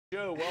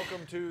Joe,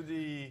 welcome to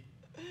the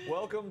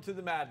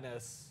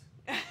madness.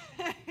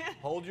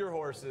 Hold your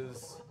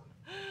horses.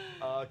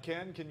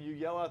 Ken, can you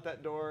yell out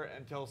that door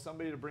and tell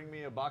somebody to bring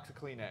me a box of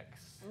Kleenex?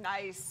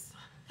 Nice.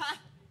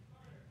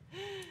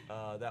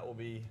 That will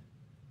be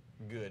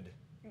good.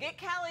 Get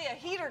Callie a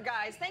heater,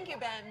 guys. Thank you,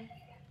 Ben.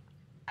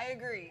 I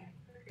agree.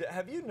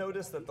 Have you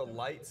noticed that the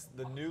lights,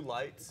 the new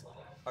lights,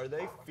 are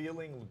they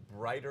feeling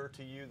brighter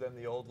to you than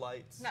the old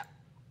lights? No.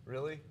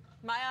 Really?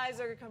 My eyes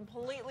are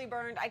completely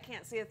burned. I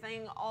can't see a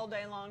thing all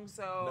day long,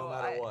 so no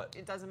matter what.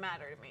 It doesn't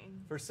matter to me.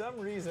 For some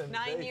reason,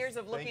 9 years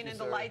of looking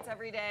into lights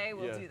every day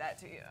will do that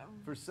to you.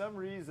 For some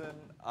reason,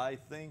 I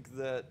think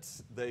that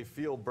they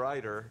feel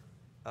brighter,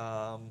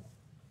 and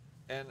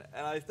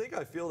I think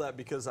I feel that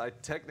because I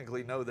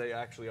technically know they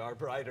actually are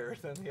brighter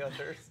than the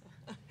others.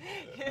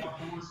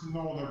 Wants to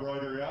know they're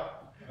brighter, yeah.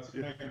 That's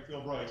what makes them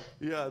feel bright.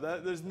 Yeah,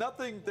 there's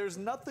nothing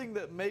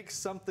that makes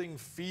something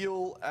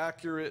feel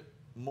accurate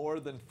more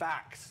than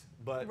facts.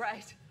 But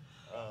right.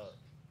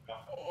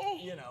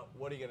 You know,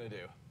 what are you gonna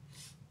do?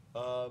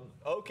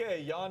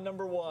 Okay, yawn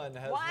number one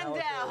has one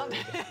down.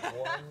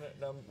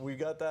 We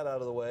got that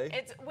out of the way.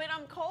 It's when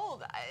I'm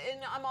cold,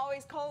 and I'm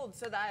always cold,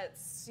 so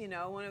that's, you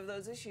know, one of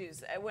those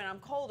issues. When I'm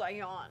cold, I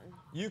yawn.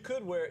 You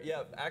could wear,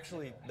 yeah,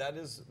 actually, that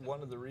is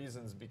one of the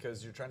reasons,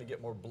 because you're trying to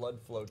get more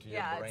blood flow to your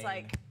brain. Yeah, it's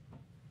like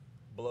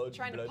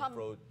trying to pump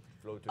flow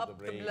to the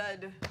brain. the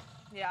blood.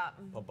 Yeah.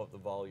 Pump up the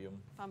volume.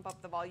 Pump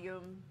up the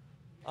volume.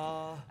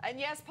 And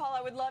yes, Paul,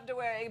 I would love to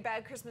wear a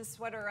bad Christmas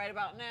sweater right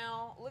about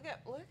now. Look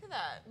at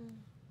that.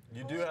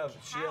 You do have,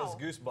 she has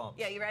goosebumps.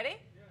 Yeah, you ready?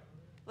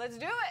 Let's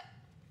do it.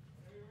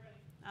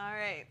 All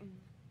right.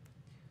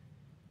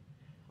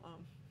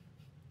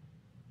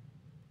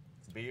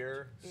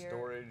 Beer,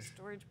 storage.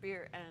 Storage,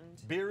 beer, and...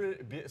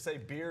 Say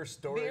beer,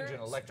 storage,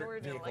 and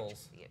electric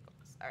vehicles.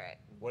 All right.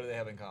 What do they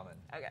have in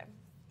common? Okay.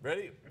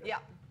 Ready? Yeah.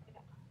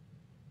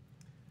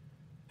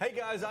 Hey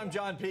guys, I'm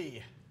John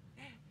P.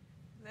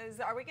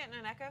 Are we getting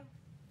an echo?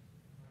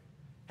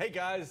 Hey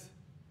guys,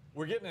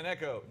 we're getting an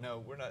echo.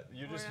 No, we're not.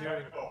 You're just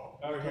hearing.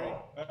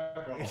 Echo.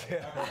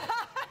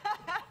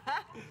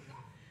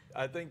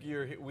 I think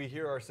we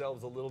hear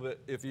ourselves a little bit.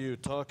 If you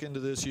talk into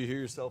this, you hear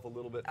yourself a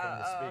little bit from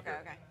the speaker.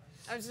 Okay.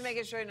 I was just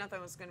making sure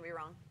nothing was going to be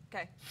wrong.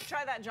 Okay.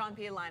 Try that John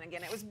P. line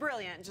again. It was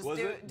brilliant. Just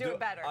do it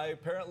better. I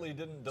apparently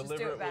didn't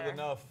deliver it with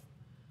enough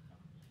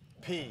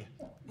P.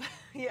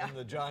 Yeah. In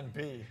the John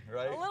P.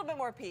 Right? A little bit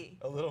more P.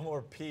 A little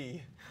more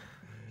P.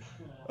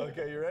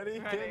 Okay, you ready?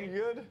 Ken, you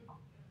good?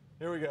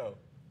 Here we go.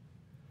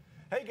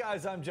 Hey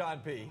guys, I'm John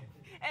P.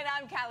 And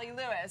I'm Callie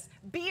Lewis.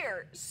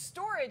 Beer,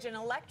 storage, and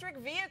electric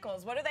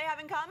vehicles. What do they have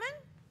in common?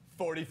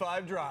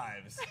 45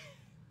 drives.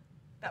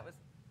 That was...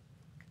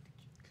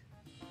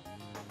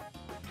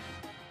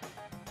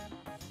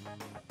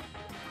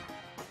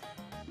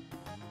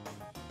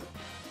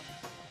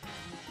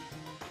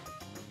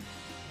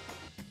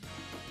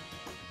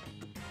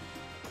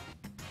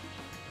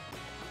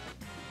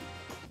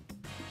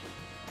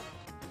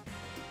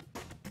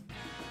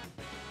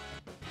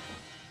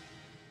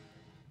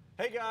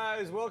 Hey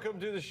guys, welcome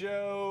to the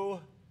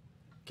show.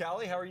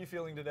 Callie, how are you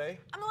feeling today?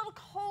 I'm a little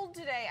cold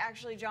today,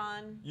 actually,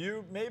 John.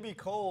 You may be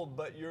cold,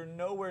 but you're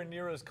nowhere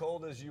near as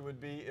cold as you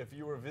would be if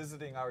you were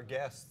visiting our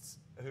guests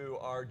who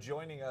are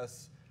joining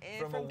us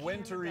from a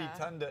wintry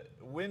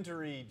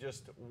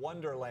just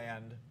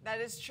wonderland.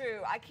 That is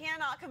true. I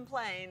cannot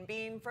complain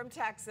being from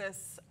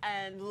Texas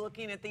and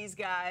looking at these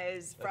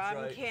guys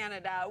from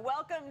Canada.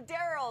 Welcome,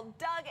 Daryl,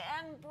 Doug,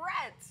 and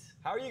Brett.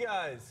 How are you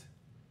guys?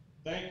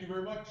 Thank you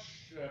very much.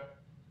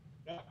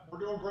 Yeah, we're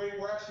doing great.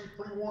 We're actually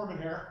pretty warm in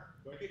here.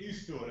 So get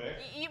used to it, eh?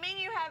 You mean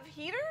you have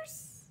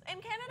heaters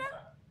in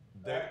Canada?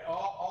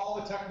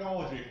 All the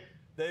technology.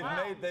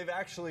 They've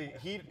actually,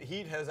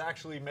 heat has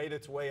actually made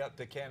its way up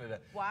to Canada.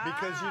 Wow.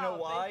 Because you know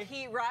why? The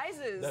heat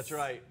rises. That's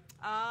right.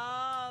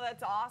 Oh,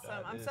 that's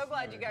awesome. I'm so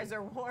glad you guys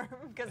are warm,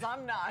 because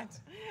I'm not.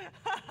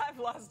 I've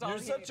lost all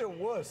heat. You're such a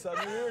wuss. I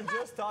mean, we were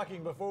just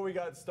talking before we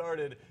got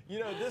started. You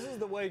know, this is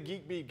the way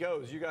Geek Beat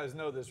goes. You guys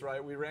know this,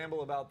 right? We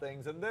ramble about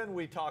things, and then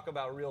we talk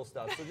about real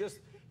stuff. So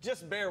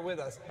just bear with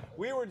us.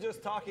 We were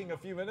just talking a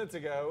few minutes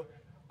ago.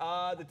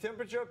 The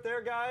temperature up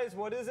there, guys,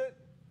 what is it?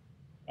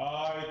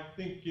 I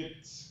think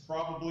it's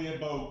probably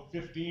about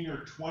 15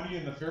 or 20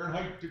 in the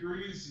Fahrenheit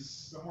degrees, is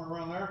somewhere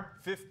around there.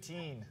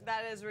 15.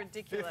 That is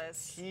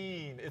ridiculous.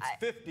 15. It's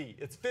 50.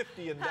 It's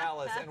 50 in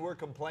Dallas, and we're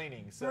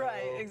complaining. So,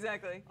 right,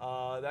 exactly.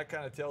 That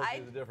kind of tells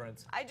you the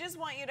difference. I just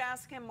want you to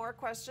ask him more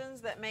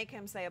questions that make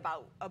him say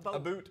about a boat. A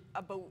boot.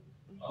 A boat.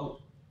 Oh.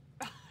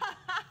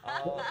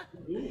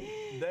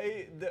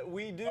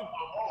 We do.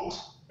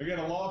 I get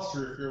a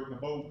lobster if you're in the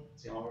boat.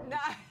 So.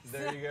 Nice.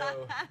 There you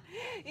go.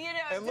 You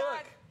know, and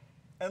Doug,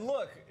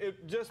 look,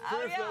 it just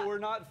proves that we're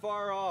not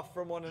far off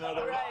from one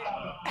another.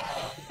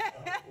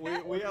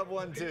 Right. we have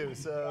one too,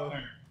 so.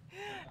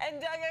 And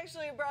Doug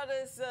actually brought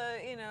us,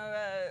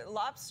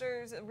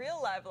 lobsters, real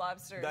live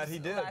lobsters. That he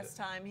did. Last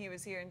time he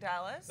was here in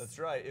Dallas. That's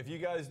right. If you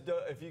guys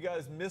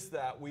missed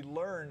that, we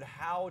learned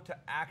how to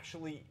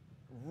actually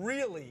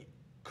really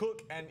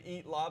cook and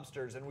eat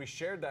lobsters, and we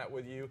shared that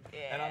with you.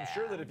 Yeah. And I'm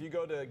sure that if you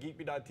go to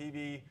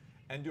geekbeat.tv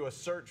and do a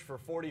search for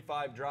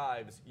 45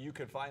 drives, you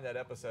could find that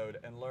episode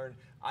and learn.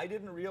 I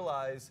didn't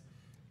realize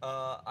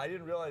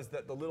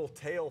that the little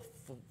tail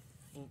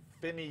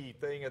finny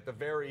thing at the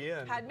very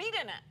end had meat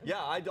in it.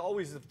 Yeah, I'd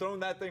always have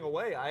thrown that thing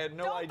away. I had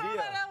no idea. Don't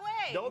throw that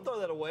away. Don't throw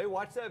that away.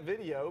 Watch that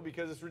video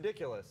because it's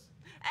ridiculous.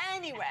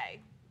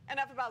 Anyway,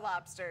 enough about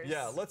lobsters.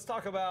 Yeah, let's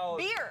talk about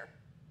beer.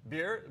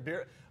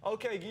 Beer.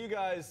 Okay, you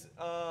guys,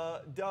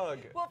 Doug.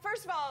 Well,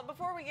 first of all,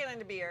 before we get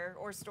into beer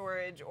or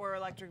storage or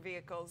electric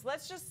vehicles,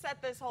 let's just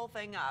set this whole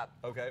thing up.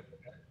 Okay.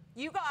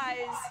 You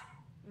guys,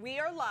 we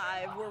are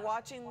live. We're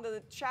watching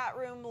the chat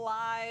room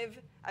live.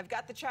 I've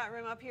got the chat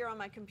room up here on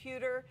my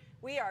computer.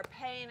 We are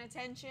paying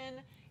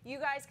attention. You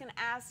guys can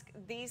ask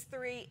these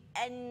three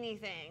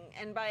anything,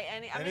 and by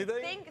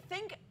anything?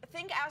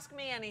 Think ask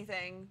me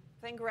anything.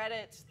 Think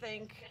Reddit,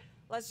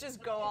 let's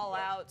just go all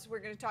out. We're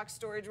going to talk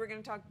storage, we're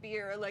going to talk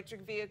beer,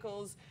 electric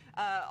vehicles,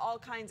 all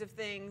kinds of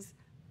things.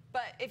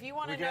 But if you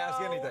want to know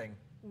ask anything.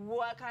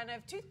 What kind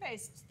of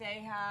toothpaste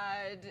they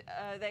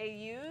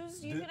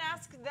used, you can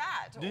ask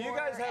that. Do you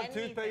guys have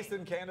toothpaste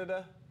in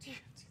Canada?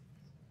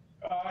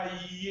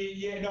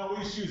 No,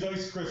 we just use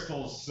ice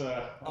crystals.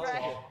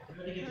 Right. We're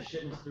going to get the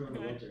shipments through in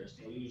the winter,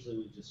 so usually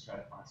we just try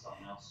to find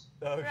something else.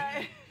 Okay.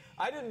 Right.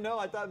 I didn't know.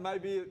 I thought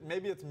maybe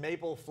it's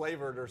maple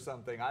flavored or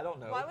something. I don't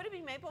know. Why would it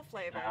be maple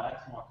flavored?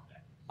 That's more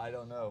Quebec. I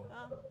don't know.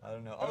 Oh. I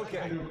don't know. That's Okay.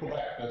 kind of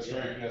Quebec. That's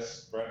right.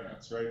 Yes, Brett.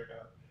 That's right.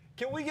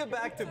 Can we get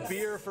back to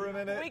beer for a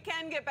minute? We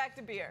can get back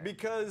to beer.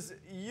 Because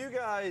you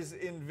guys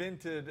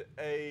invented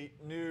a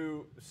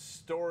new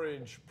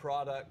storage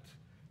product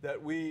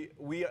that we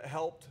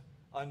helped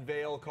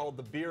unveil called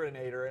the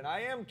Beerinator, and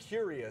I am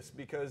curious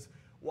because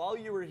while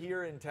you were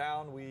here in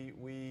town,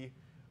 we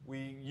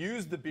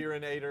used the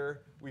Beerinator.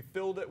 We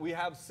filled it. We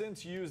have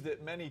since used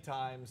it many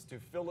times to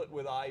fill it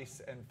with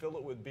ice and fill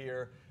it with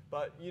beer.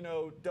 But you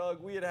know,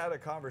 Doug, we had a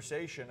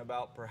conversation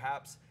about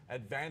perhaps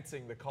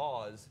advancing the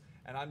cause,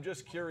 and I'm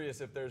just curious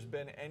if there's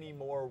been any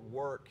more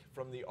work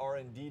from the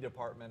R&D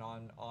department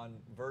on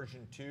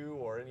version 2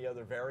 or any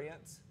other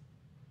variants.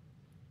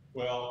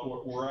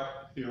 Well, we're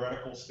at the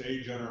theoretical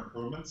stage on our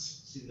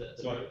improvements. See,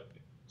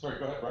 Sorry,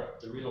 go ahead,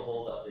 Brett. the real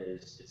holdup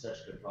is it's such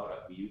a good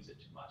product, we use it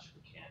too much.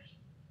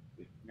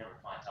 We never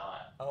find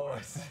time. Oh,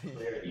 I see.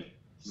 Clarity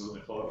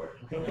moving forward.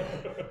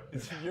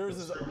 yours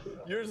is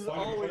Finding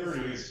always.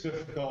 clarity is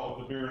difficult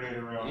with the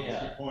Beerinator around.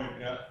 That's a good point.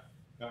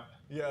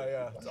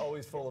 Yeah. It's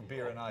always full of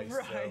beer and ice.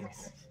 Right.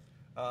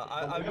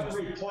 We have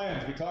great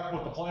plans. We talk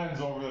about the plans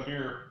over the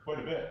beer quite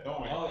a bit,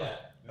 don't we? Oh,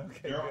 yeah.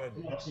 Okay,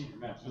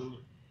 Yeah. good.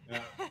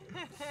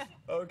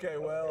 Okay,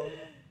 well,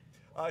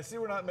 I see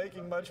we're not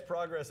making much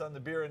progress on the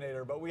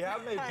Beerinator, but we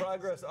have made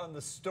progress on the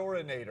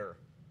Storinator.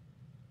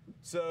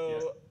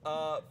 So,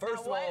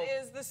 first of all, what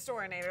is the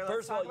Storinator?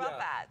 Let's talk about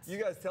that. You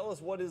guys tell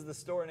us what is the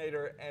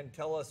Storinator and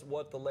tell us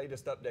what the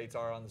latest updates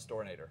are on the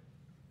Storinator.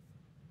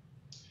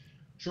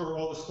 Sure.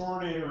 Well, the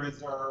Storinator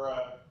is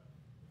our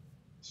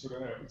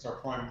it's our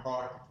prime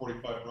product for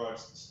 45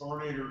 drives. The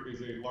Storinator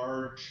is a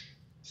large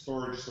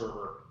storage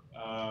server,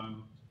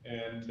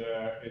 and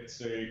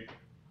it's a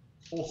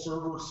full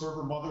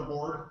server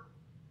motherboard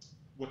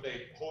with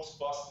a host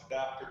bus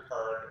adapter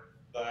card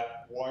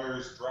that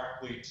wires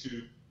directly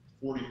to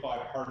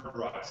 45 hard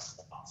drive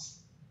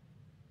slots.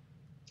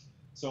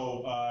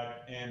 So,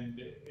 and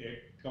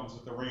it comes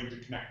with a range of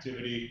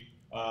connectivity.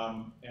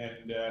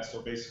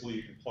 So basically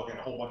you can plug in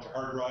a whole bunch of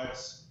hard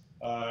drives,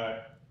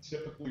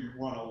 typically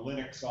run a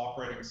Linux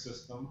operating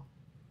system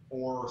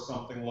or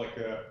something like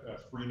a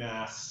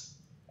FreeNAS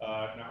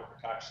network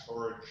attached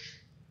storage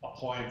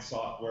appliance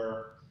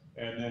software,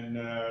 and then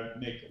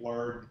make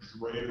large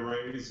RAID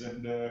arrays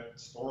and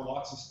store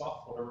lots of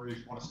stuff, whatever it is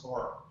you want to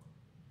store.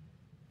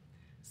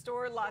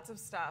 Store lots of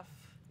stuff.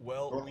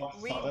 Well,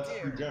 That's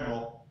in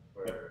general.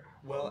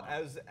 Well,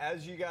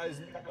 as you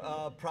guys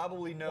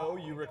probably know,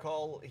 you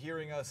recall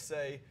hearing us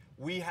say,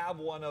 we have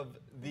one of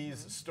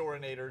these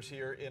Storinators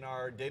here in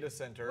our data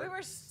center. We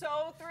were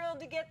so thrilled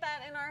to get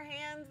that in our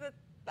hands that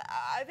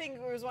I think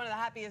it was one of the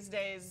happiest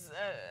days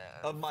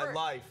of my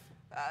life.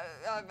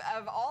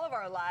 Of all of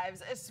our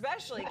lives,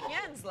 especially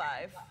Ken's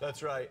life.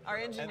 That's right. Our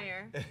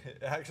engineer. And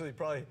actually,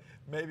 probably,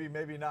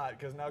 maybe not,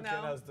 because now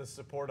Ken has to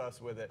support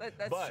us with it.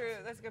 That's true.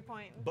 That's a good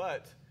point.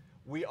 But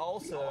we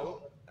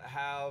also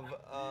have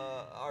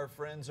our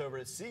friends over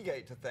at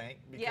Seagate to thank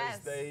because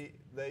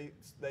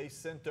they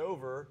sent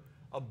over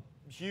a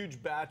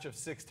huge batch of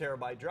 6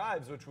 terabyte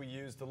drives, which we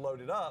used to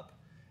load it up.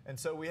 And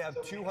so we have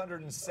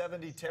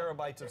 270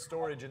 terabytes of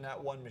storage in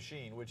that one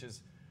machine, which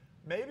is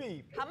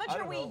maybe. How much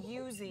are we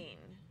using?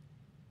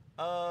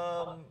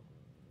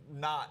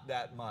 Not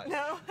that much.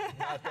 No.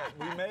 Not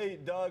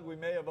that. Doug, we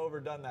may have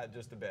overdone that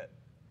just a bit.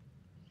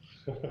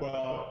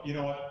 Well, you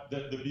know what?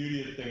 The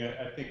beauty of the thing,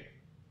 I think,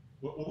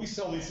 when we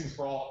sell these things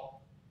for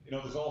all,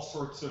 there's all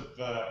sorts of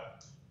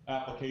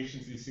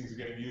applications these things are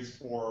getting used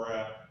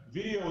for.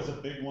 Video is a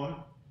big one.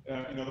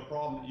 The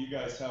problem that you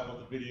guys have with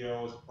the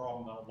video is a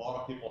problem that a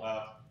lot of people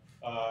have.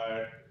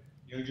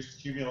 you just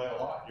accumulate a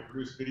lot. You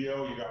produce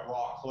video, you got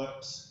raw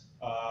clips,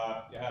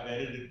 you have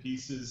edited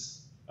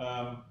pieces,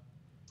 and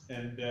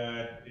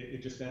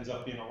it just ends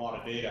up being a lot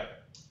of data.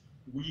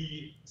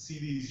 We see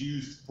these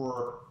used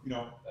for,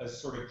 as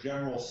sort of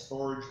general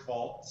storage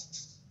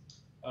vaults.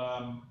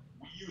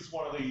 We use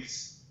one of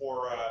these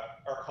for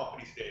our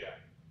company's data.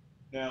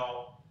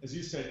 Now, as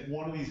you said,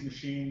 one of these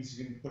machines,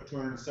 you can put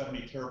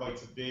 270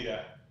 terabytes of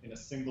data in a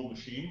single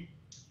machine.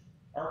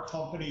 Our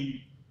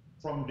company,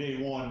 from day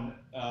one,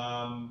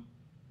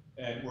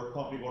 and we're a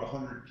company of about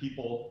 100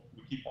 people,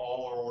 we keep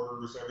all our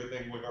orders,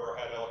 everything we've ever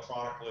had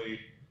electronically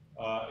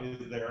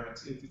is there, and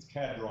it's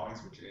CAD drawings,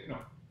 which, they're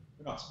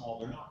not small,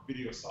 they're not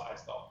video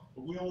size though.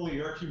 But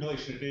our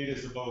accumulation of data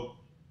is about,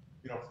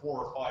 4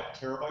 or 5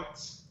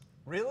 terabytes.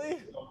 Really?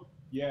 So,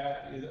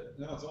 yeah,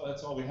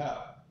 that's all we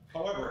have.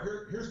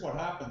 However, here's what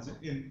happens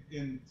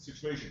in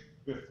situation.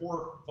 We have 4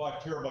 or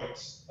 5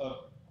 terabytes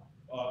of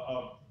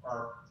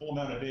our full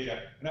amount of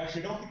data, and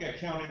actually, I don't think I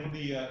counted in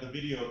the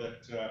video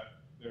that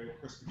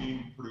Chris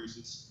McGee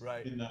produces.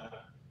 Right. In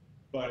that,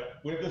 but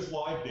we have this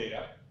live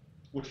data,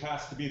 which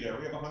has to be there.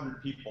 We have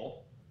 100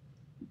 people,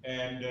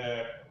 and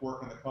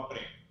work in the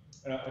company.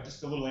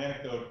 Just a little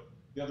anecdote.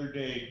 The other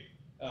day,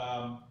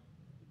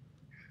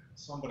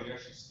 somebody,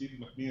 actually Stephen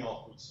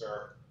McNeil, who's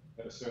our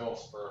head of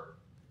sales for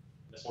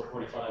Mr.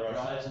 45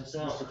 Drives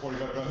himself. Mr.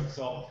 45 Drives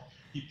himself.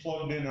 He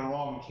plugged in a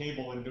wrong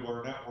cable into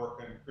our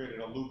network and created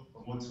a loop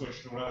from one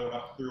switch to another,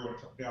 up through and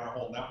took down our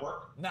whole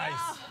network. Nice.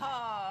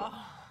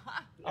 Oh.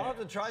 I'll have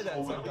to try that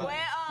sometime.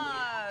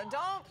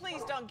 Well,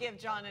 please don't give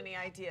John any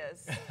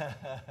ideas.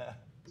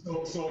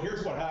 So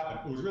here's what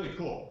happened. It was really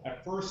cool.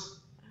 At first,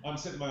 I'm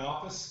sitting in my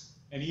office,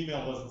 and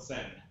email doesn't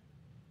send.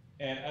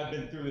 And I've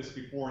been through this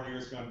before in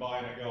years gone by,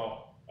 and I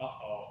go,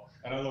 uh-oh.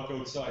 And I look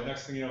outside.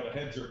 Next thing you know, the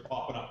heads are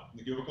popping up in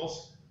the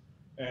cubicles,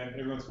 and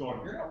everyone's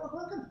going, your network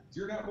working? Is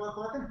your network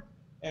working?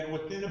 And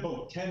within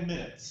about 10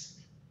 minutes,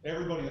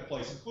 everybody in the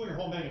place, including our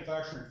whole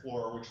manufacturing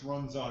floor, which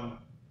runs on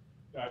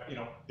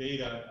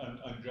data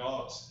on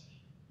jobs,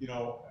 the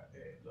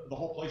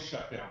whole place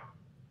shut down.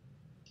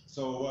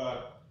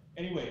 So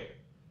anyway,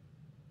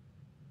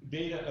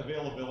 data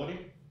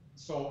availability.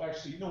 So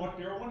actually, you know what,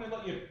 Daryl, I want to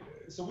let you,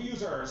 so we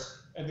use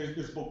ours, and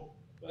there's about,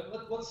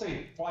 let's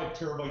say 5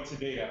 terabytes of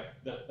data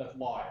that's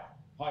live,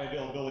 high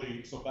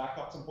availability, so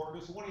backup's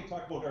important. So why don't you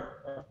talk about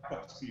our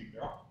backup speed,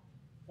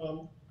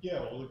 Daryl?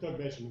 Yeah, well, like Doug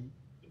mentioned,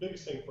 the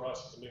biggest thing for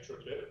us is to make sure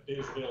the data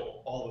is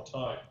available all the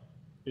time.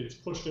 It's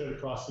pushed out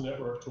across the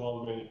network to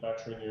all the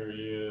manufacturing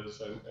areas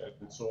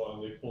and so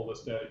on. They pull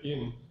this data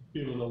in,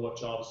 be able to know what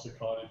jobs to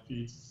cut. It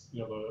feeds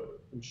the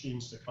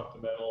machines to cut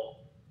the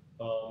metal.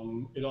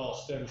 It all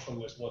stems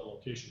from this one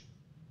location.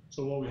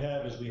 So what we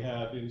have is we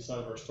have inside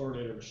of our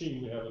Storinator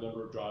machine, we have a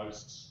number of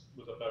drives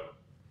with about,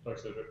 like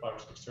I said, about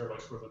 5 or 6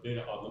 terabytes worth of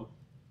data on them.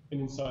 And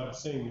inside the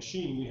same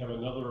machine, we have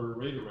another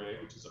RAID array,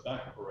 which is a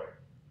backup array.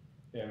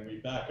 And we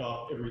back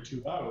up every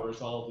 2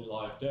 hours, all the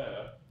live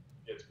data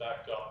gets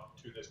backed up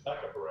to this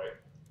backup array,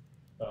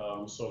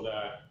 so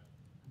that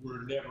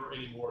we're never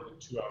any more than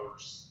 2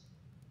 hours,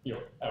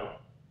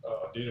 out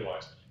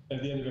data-wise.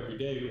 At the end of every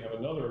day, we have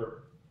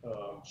another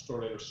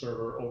Storinator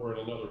server over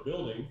in another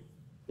building,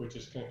 which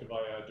is connected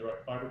via a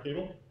direct fiber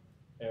cable,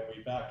 and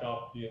we back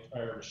up the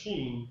entire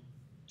machine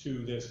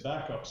to this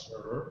backup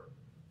server,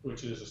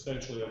 which is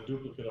essentially a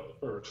duplicate of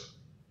the first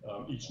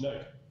each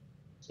night.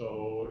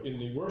 So in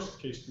the worst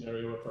case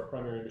scenario, if our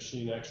primary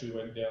machine actually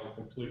went down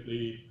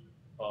completely,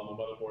 the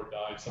motherboard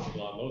died, something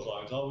along those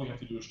lines, all we have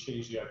to do is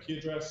change the IP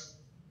address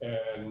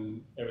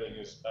and everything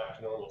is back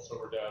to normal. So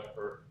we're down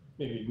for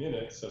maybe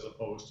minutes as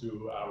opposed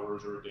to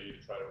hours or a day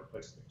to try to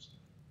replace things.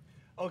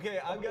 Okay,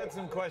 I've got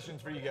some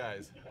questions for you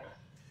guys.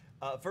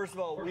 First of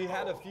all, we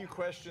had a few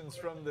questions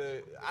from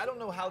I don't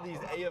know how these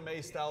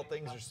AMA style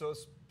things are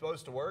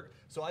supposed to work,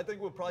 so I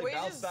think we'll probably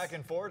bounce back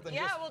and forth. And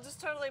we'll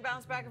just totally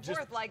bounce back and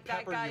forth, like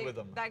that guy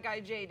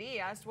JD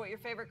asked what your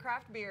favorite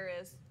craft beer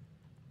is.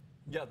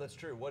 Yeah, that's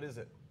true. What is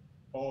it?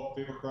 Oh,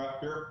 favorite craft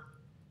beer?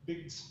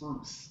 Big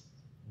Spruce.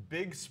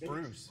 Big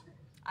Spruce.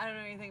 I don't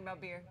know anything about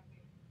beer.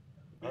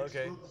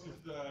 Okay.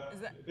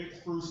 Big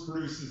Spruce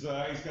produces, he's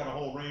got a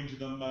whole range of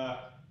them.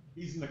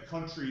 He's in the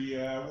country.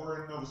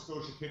 We're in Nova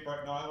Scotia, Cape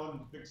Breton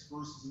Island. Big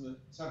Spruce is in the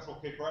central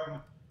Cape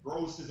Breton.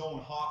 Grows his own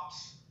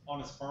hops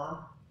on his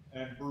farm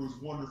and brews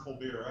wonderful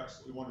beer,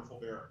 absolutely wonderful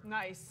beer.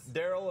 Nice.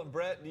 Daryl and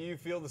Brett, do you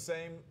feel the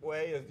same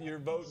way? Is your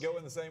vote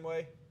going the same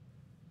way?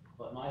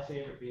 But my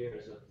favorite beer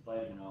is a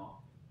vitamin O,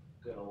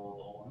 good old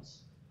Owens,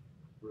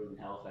 brewed in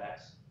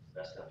Halifax.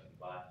 Best stuff you can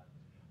buy.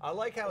 I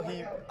like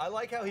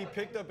how he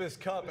picked up his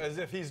cup as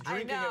if he's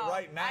drinking it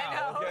right now.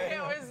 I know. Okay?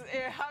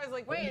 I was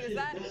like, wait, is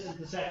that? This is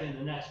the second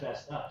and next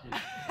best stuff too.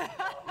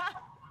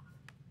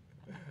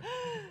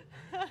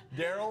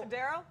 Daryl?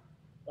 Daryl?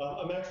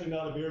 I'm actually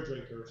not a beer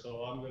drinker,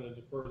 so I'm going to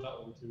defer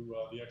that one to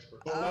the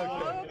expert.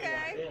 Oh,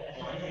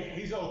 okay.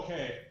 He's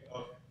okay.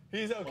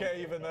 He's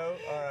okay, even though.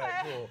 All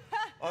right, cool.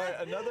 All right,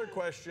 another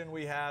question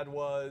we had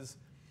was,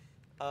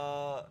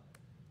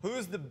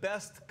 who's the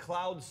best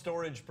cloud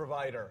storage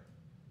provider?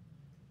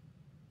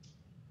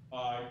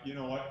 You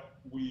know what?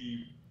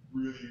 We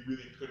really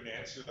couldn't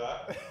answer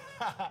that.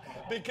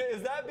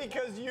 Is that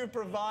because you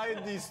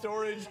provide the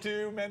storage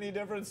to many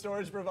different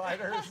storage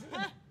providers?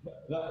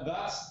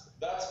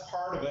 That's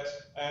part of it,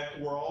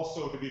 and we're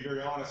also, to be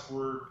very honest,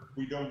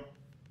 we don't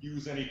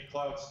use any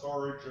cloud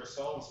storage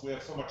ourselves. We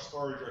have so much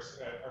storage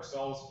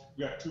ourselves.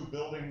 We have 2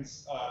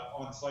 buildings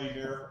on site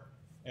here,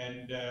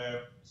 and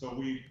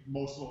so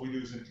most of what we do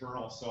is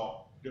internal.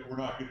 So we're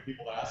not good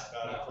people to ask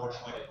that,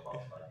 unfortunately.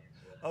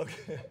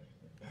 Okay.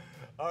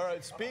 All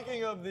right.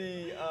 Speaking of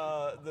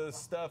the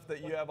stuff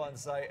that you have on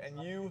site,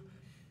 and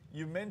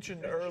you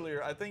mentioned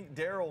earlier, I think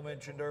Daryl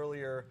mentioned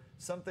earlier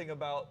something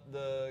about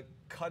the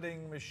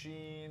cutting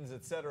machines,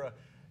 etc.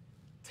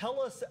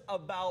 Tell us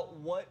about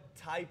what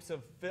types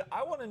of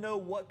I want to know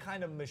what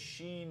kind of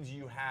machines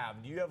you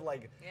have. Do you have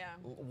like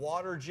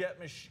water jet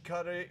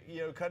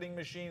cutting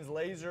machines,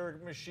 laser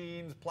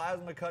machines,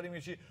 plasma cutting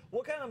machines?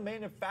 What kind of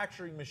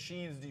manufacturing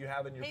machines do you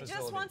have in your facility? He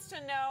just wants to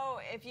know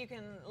if you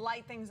can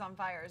light things on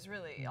fire is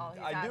really all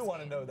he's asking. I do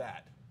want to know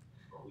that.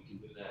 Well, we can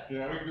do that.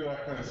 Yeah, we can do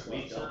that kind of stuff.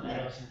 We've done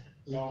that.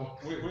 So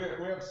we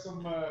have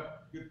some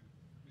good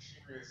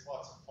machinery. It's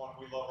lots of fun.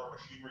 We love our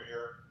machinery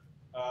here.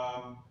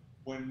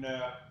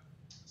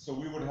 So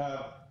we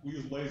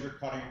use laser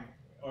cutting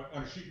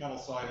on a sheet metal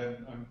side,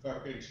 and on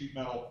fabricating sheet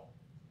metal.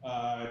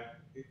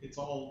 It's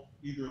all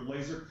either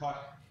laser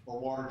cut or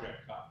water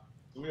jet cut.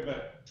 So we have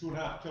a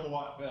 2.5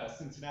 kilowatt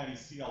Cincinnati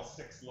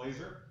CL6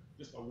 laser,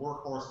 just a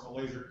workhorse of a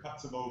laser,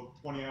 cuts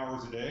about 20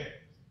 hours a day.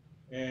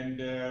 And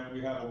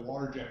we have a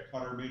water jet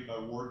cutter made by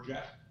WardJet.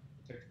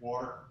 It takes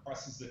water,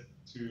 compresses it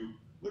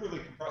literally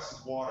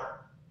compresses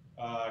water.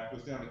 It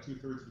goes down to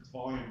 2/3 of its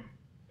volume,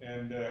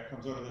 and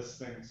comes out of this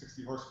thing,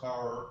 60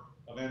 horsepower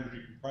of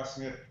energy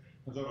compressing it,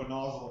 comes out of a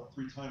nozzle at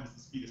 3 times the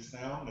speed of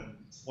sound and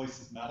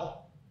slices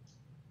metal.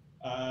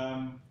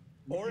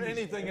 Or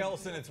anything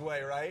else in its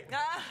way, right?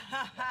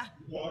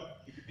 Well,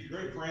 it could be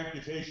great for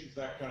amputations,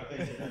 that kind of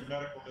thing, in the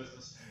medical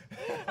business.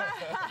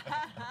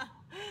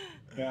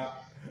 Yeah,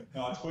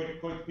 no, it's quite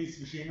a piece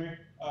of machinery.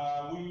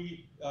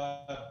 We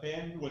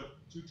bend with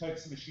 2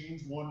 types of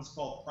machines. One's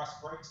called press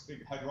brakes,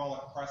 big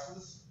hydraulic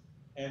presses,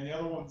 and the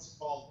other one's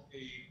called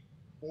a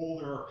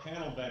folder or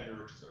panel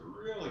bender, which is a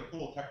really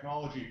cool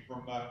technology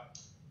from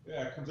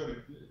comes out of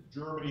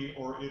Germany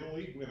or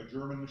Italy. We have a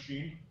German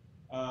machine,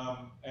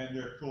 and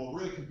they're cool,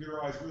 really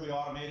computerized, really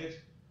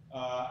automated,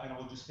 and it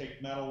will just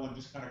take metal and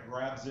just kind of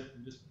grabs it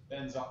and just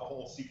bends up a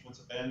whole sequence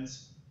of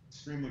bends,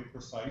 extremely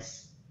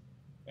precise.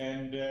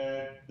 And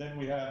then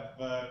we have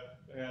the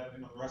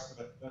rest of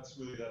it. That's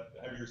really the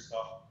heavier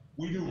stuff.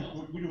 We do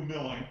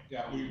milling.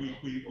 Yeah, we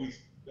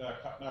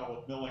cut metal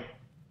with milling.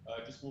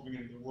 Just moving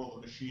into the world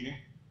of machining.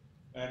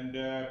 And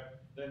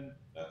then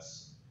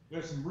we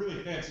have some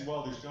really fancy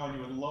welders, John.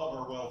 You would love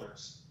our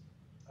welders.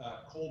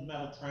 Cold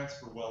metal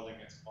transfer welding,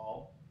 it's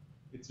called.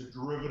 It's a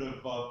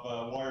derivative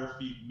of wire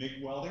feed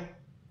MIG welding,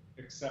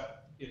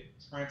 except it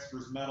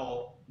transfers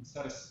metal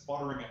instead of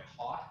sputtering it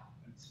hot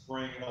and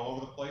spraying it all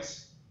over the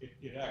place.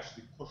 It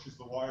actually pushes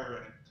the wire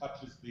and it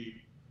touches the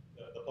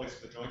place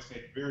where the joint's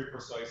made. Very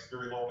precise,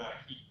 very low amount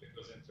of heat that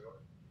goes into it.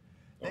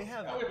 So, we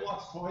have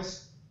lots of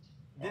toys.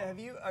 Yeah,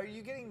 are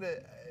you getting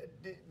the?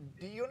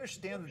 Do you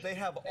understand that they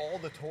have all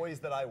the toys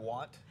that I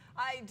want?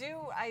 I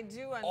do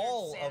understand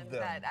all of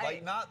them. that.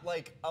 Like not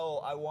like, oh,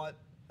 I want.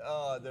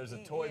 There's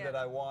a toy that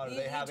I want. Or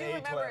they have you a do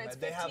remember toy. it's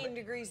They 15 have,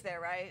 degrees there,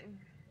 right?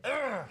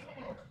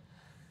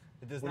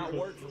 It does not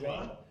work for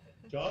me.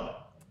 John.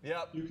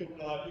 Yep. You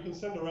can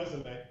send a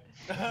resume.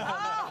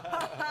 I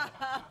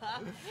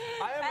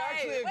am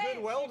actually a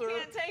good welder. You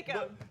can't take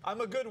 'em.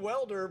 I'm a good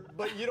welder,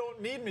 but you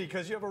don't need me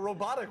because you have a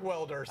robotic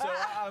welder. So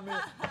I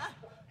mean,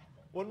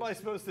 what am I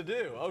supposed to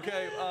do?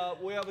 Okay,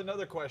 we have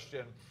another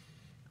question.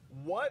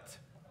 What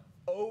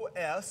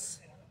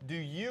OS do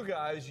you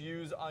guys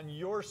use on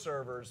your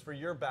servers for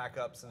your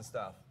backups and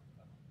stuff?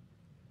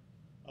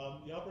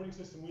 The operating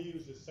system we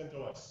use is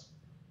CentOS.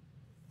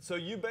 So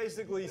you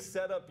basically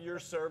set up your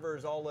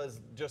servers all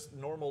as just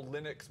normal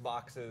Linux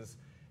boxes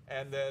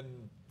and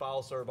then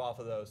file serve off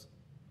of those.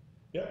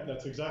 Yeah,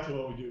 that's exactly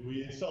what we do.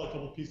 We install a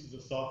couple pieces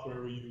of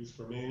software we use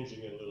for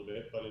managing it a little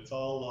bit, but it's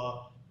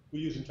all, we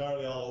use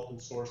entirely all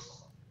open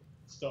source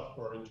stuff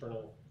for our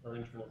internal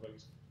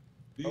things.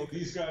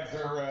 These guys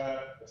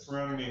are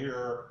surrounding me here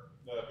are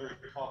very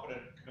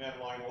competent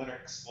command line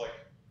Linux, like,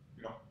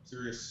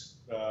 serious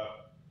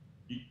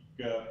Geek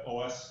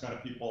OS kind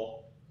of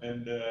people.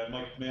 And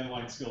my command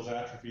line skills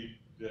atrophied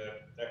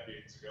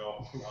decades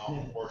ago,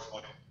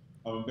 unfortunately.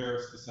 I'm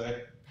embarrassed to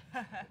say.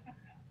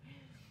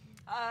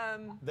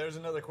 There's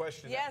another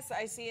question. Yes,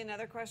 I see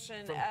another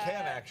question. From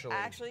Ken, actually.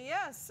 Actually,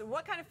 yes.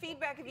 What kind of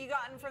feedback have you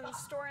gotten from the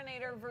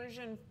Storinator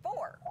version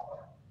 4?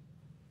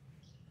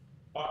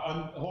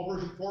 On the whole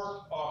version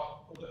 4,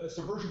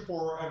 so version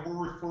 4, and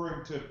we're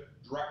referring to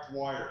direct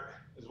wired,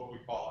 is what we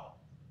call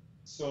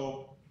it.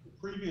 So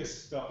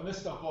previous stuff, and this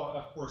stuff,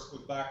 of course,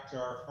 goes back to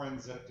our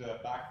friends at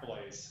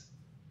Backblaze,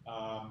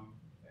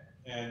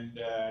 and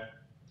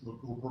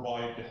who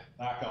provide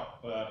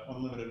backup,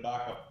 unlimited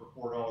backup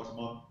for $4 a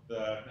month.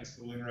 Nice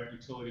little internet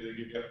utility they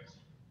give you.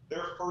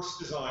 Their first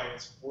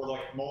designs were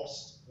like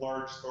most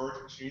large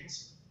storage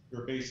machines.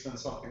 They're based on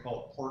something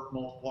called port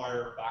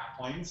multiplier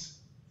backplanes.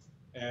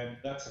 And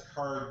that's a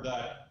card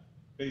that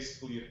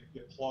basically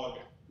you plug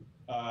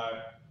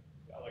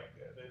like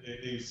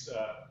these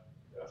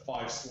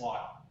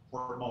 5-slot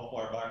port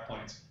multiplier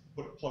backplanes.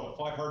 Plug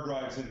 5 hard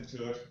drives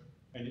into it,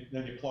 and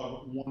then you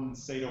plug 1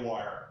 SATA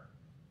wire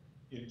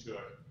into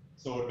it.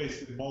 So it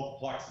basically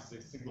multiplexes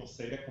a single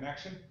SATA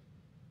connection.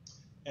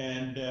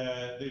 And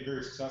they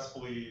very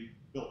successfully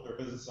built their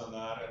business on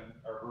that, and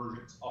our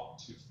versions up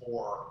to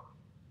 4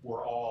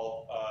 were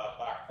all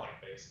backplane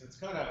based. It's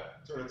kind of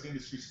it's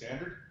industry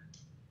standard.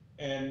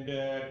 And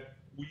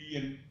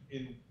we,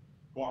 in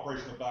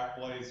cooperation with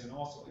Backblaze, and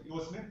also it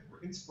was an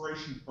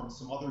inspiration from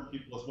some other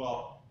people as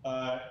well.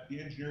 The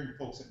engineering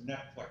folks at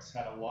Netflix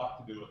had a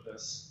lot to do with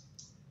this.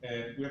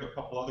 And we have a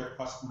couple other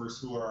customers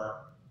who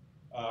are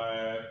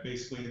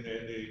basically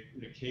in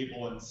the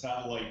cable and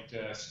satellite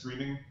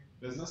streaming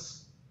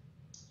business.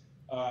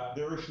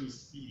 Their issue is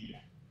speed.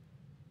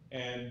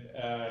 And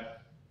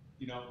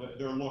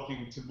they're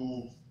looking to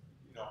move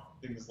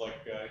things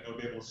like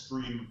be able to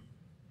stream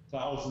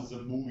thousands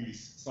of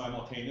movies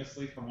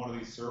simultaneously from one of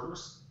these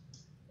servers,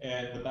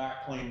 and the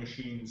backplane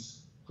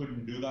machines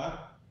couldn't do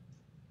that.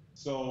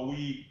 So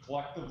we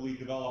collectively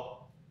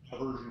developed a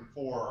version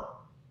 4,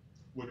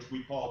 which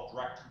we call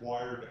direct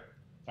wired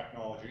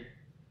technology.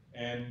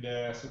 And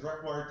so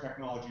direct wired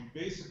technology,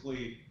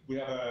 basically, we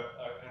have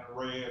an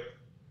array of,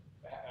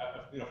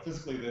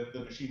 physically the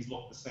machines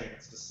look the same.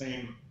 It's the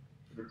same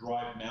sort of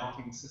drive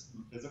mounting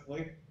system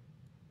physically,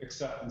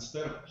 except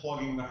instead of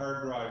plugging the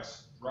hard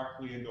drives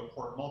directly into a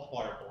port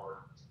multiplier board,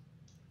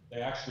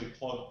 they actually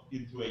plug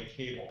into a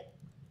cable.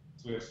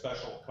 So we have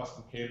special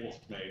custom cables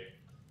made.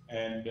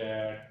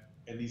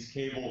 And these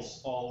cables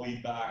all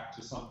lead back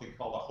to something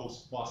called a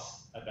host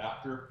plus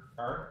adapter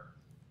card,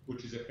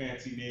 which is a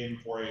fancy name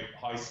for a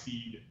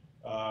high-speed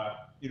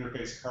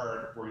interface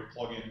card where you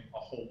plug in a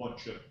whole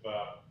bunch of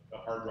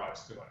hard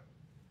drives to it.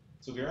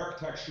 So the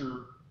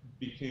architecture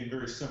became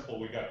very simple.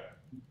 We got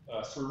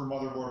a server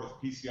motherboard with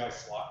a PCI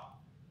slot,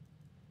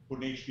 put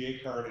an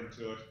HBA card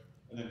into it,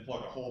 and then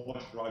plug a whole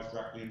bunch of drives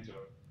directly into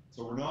it.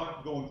 So we're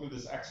not going through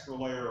this extra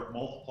layer of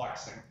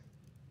multiplexing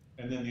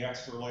and then the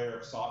extra layer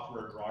of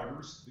software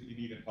drivers that you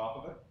need on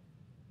top of it.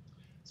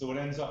 So it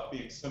ends up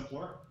being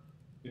simpler.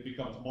 It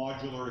becomes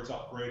modular, it's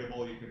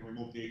upgradable. You can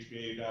remove the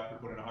HBA adapter,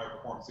 put in a higher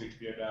performance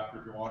HBA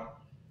adapter if you want.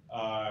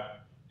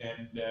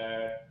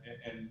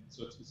 And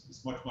so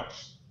it's much,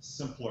 much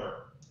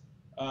simpler.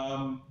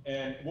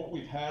 And what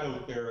we've had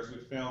out there is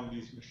we've found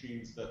these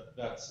machines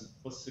that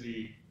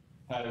simplicity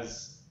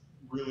has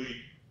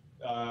really,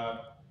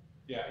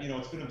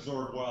 it's been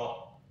absorbed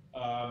well.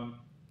 I'm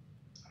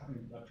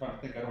trying to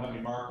think, I don't have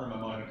any marker in my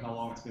mind on how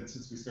long it's been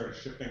since we started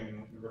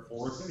shipping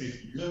reports.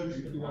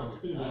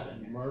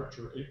 March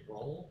or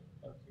April.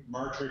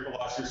 March or April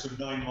last year, so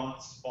 9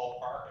 months,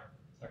 ballpark,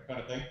 that kind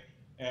of thing.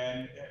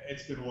 And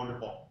it's been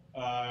wonderful.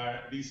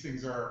 These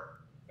things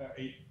are,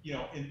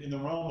 in the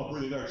realm of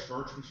really large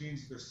storage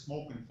machines, they're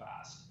smoking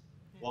fast.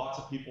 Lots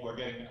of people are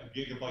getting a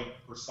gigabyte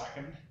per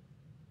second,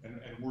 and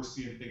we're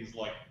seeing things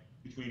like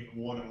between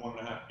 1 and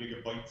 1.5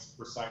 gigabytes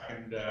per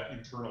second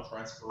internal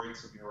transfer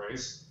rates of the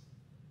arrays.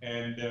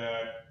 And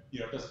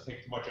it doesn't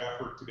take too much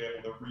effort to be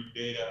able to read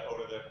data out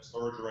of the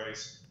storage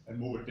arrays and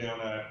move it down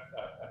a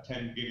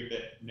 10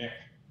 gigabit NIC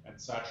and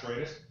saturate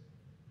it.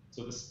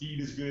 So the speed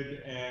is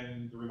good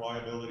and the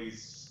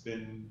reliability's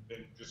been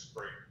just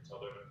great. So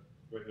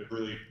they've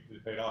really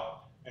paid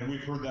off. And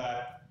we've heard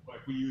that,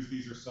 like, we use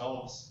these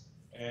ourselves,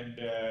 and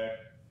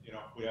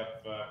we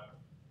have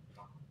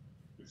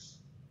there's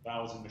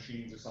 1,000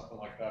 machines or something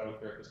like that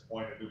out there at this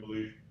point, I do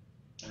believe.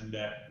 And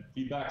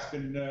feedback's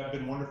been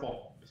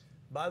wonderful.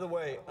 By the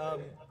way,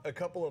 a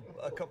couple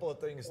of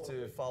things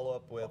to follow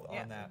up with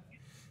on that.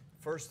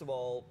 First of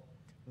all,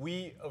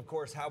 we of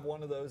course have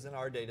one of those in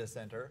our data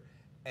center,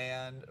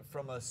 and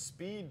from a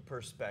speed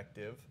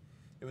perspective,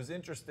 it was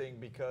interesting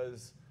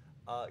because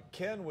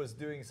Ken was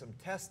doing some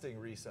testing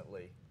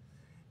recently,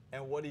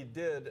 and what he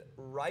did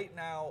right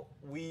now,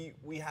 we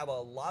have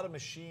a lot of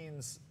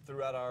machines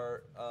throughout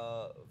our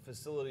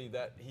facility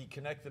that he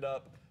connected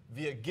up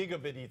via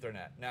gigabit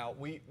Ethernet. Now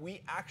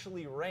we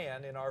actually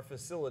ran in our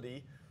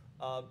facility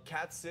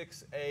Cat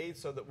 6A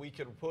so that we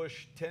can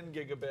push 10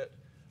 gigabit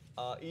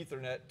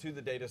Ethernet to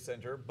the data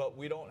center, but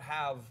we don't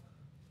have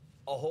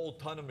a whole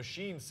ton of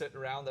machines sitting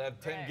around that have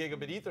 10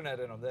 gigabit Ethernet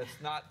in them. That's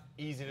not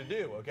easy to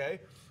do, okay?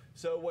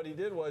 So what he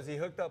did was he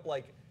hooked up,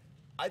 like,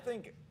 I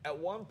think at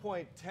one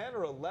point 10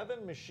 or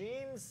 11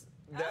 machines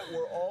that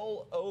were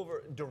all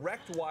over,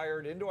 direct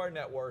wired into our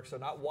network, so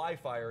not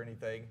Wi-Fi or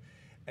anything,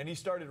 and he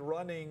started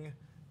running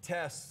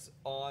tests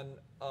on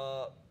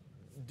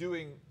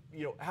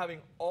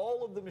having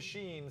all of the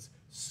machines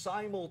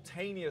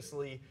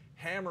simultaneously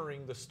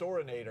hammering the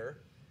storinator,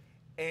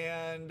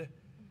 and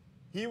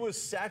he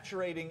was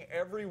saturating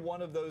every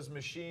one of those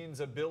machines'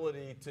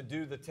 ability to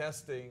do the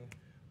testing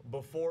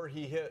before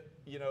he hit,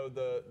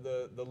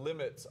 the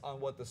limits on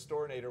what the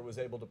storinator was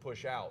able to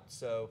push out.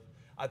 So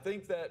I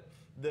think that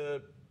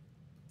the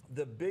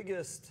the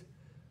biggest,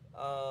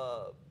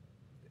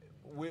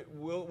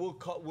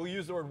 we'll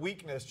use the word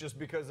weakness just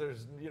because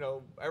there's,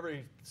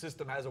 every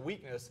system has a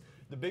weakness.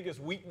 The biggest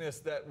weakness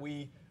that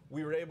we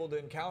were able to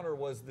encounter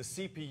was the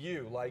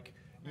CPU. Like,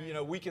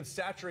 we can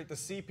saturate the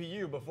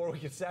CPU before we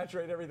can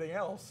saturate everything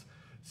else.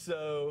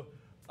 So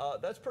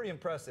that's pretty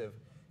impressive.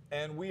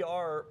 And we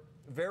are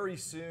very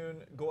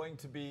soon going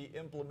to be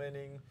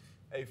implementing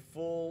a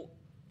full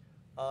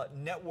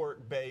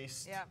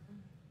network-based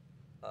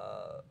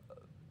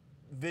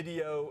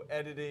video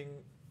editing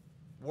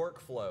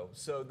workflow,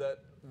 so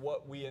that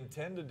what we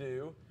intend to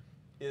do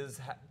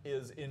is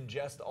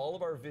ingest all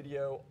of our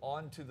video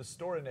onto the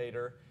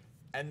Storinator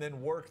and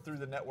then work through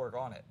the network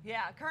on it.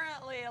 Yeah,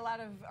 currently a lot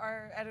of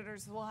our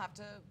editors will have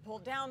to pull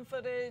down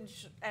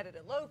footage, edit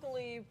it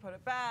locally, put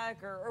it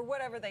back, or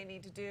whatever they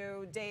need to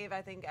do. Dave,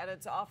 I think,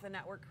 edits off the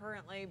network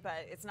currently,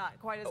 but it's not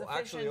quite as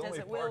efficient as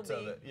it will be. Only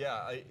parts of it,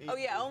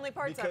 yeah. Only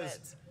parts of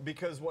it.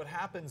 Because what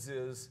happens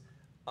is,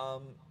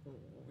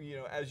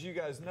 as you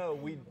guys know,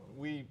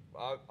 we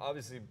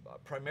obviously,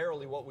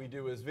 primarily what we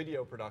do is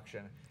video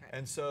production. Right.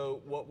 And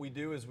so what we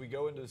do is we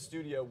go into the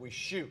studio, we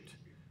shoot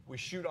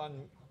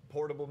on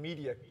portable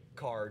media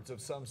cards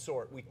of some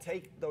sort. We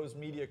take those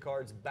media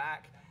cards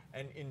back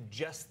and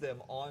ingest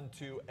them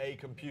onto a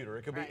computer.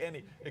 It could be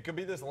it could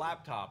be this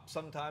laptop.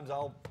 Sometimes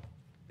I'll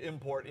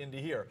import into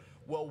here.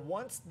 Well,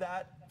 once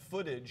that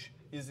footage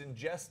is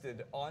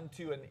ingested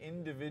onto an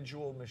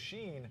individual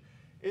machine,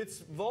 it's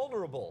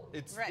vulnerable.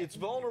 It's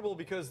vulnerable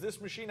because this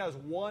machine has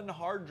one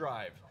hard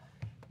drive.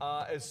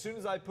 As soon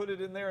as I put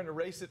it in there and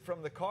erase it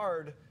from the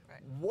card,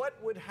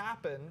 what would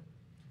happen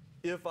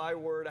if I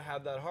were to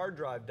have that hard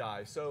drive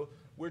die? So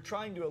we're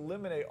trying to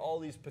eliminate all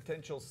these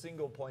potential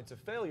single points of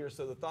failure.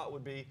 So the thought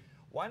would be,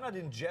 why not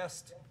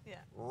ingest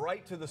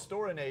right to the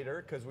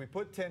Storinator? Because we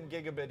put 10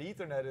 gigabit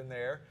Ethernet in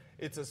there.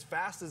 It's as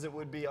fast as it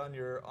would be on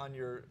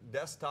your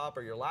desktop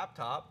or your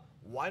laptop.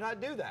 Why not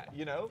do that?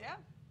 Yeah.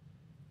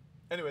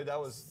 Anyway, that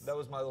was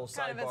my little sidebar.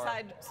 Kind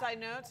of a side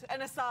note,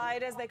 an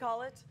aside as they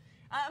call it.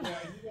 Yeah,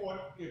 you know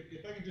what?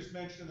 If I could just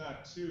mention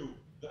that too,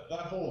 that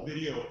whole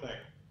video thing.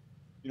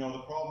 The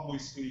problem we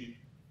see.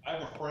 I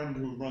have a friend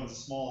who runs a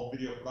small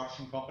video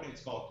production company.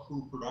 It's called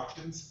Crew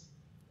Productions,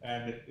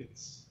 and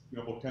it's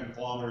about 10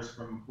 kilometers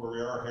from where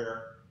we are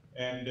here.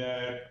 And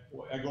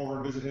I go over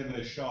and visit him in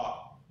his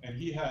shop, and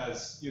he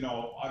has,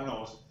 I don't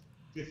know,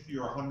 50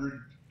 or 100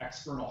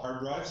 external hard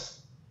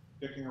drives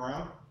sticking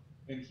around.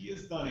 And he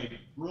has done a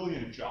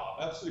brilliant job,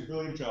 absolutely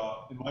brilliant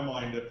job, in my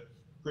mind, of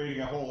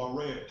creating a whole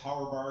array of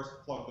power bars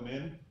to plug them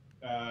in.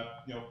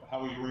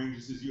 How he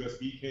arranges his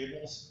USB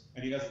cables,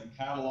 and he has them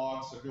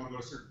cataloged, so if you want to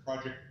go to a certain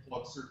project,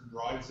 plug certain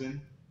drives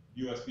in,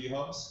 USB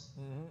hubs.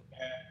 Mm-hmm.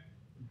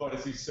 But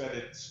as he said,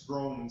 it's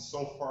grown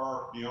so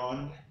far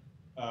beyond,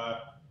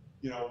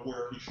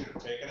 where he should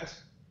have taken it.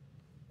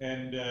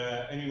 And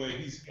anyway,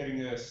 he's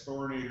getting a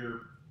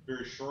Storinator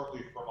very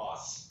shortly from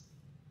us.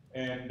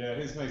 And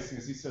his nice thing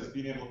is, he says,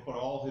 being able to put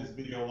all his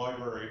video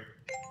library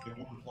in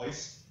one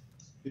place,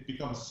 it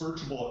becomes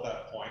searchable at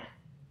that point.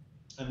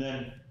 And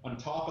then on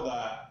top of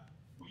that,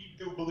 we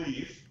do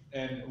believe,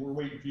 and we're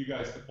waiting for you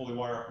guys to fully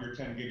wire up your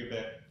 10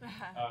 gigabit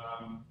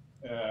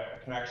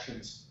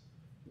connections.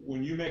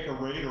 When you make a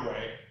RAID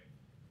array,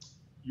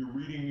 you're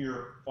reading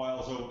your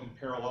files out in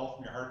parallel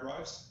from your hard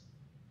drives.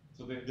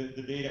 So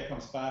the data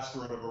comes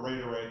faster out of a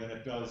RAID array than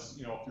it does,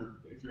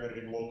 if you're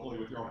editing locally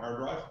with your own hard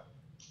drive.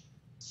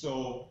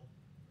 So,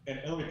 and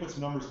let me put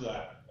some numbers to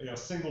that. A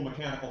single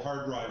mechanical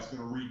hard drive is going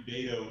to read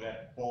data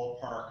at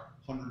ballpark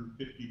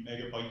 150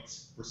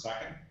 megabytes per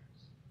second.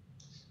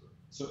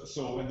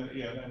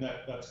 And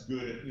that's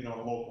good, on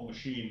a local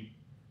machine.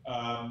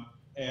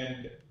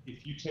 And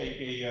if you take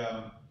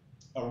a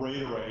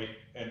RAID array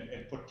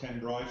and put 10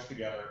 drives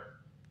together,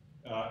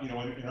 in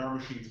our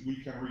machines we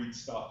can read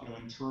stuff.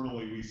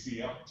 Internally we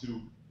see up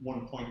to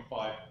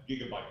 1.5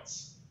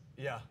 gigabytes.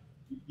 Yeah.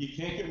 You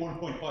can't get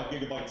 1.5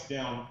 gigabytes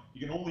down.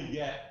 You can only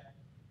get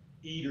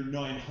 800 or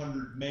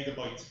 900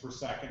 megabytes per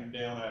second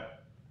down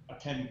a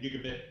 10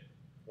 gigabit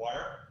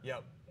wire.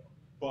 Yep.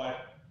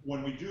 But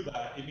when we do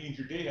that, it means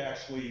your data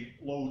actually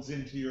loads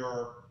into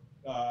your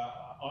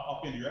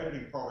up into your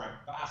editing program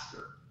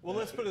faster. Well,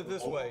 let's put it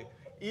this way.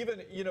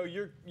 Even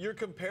you're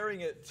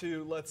comparing it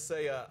to, let's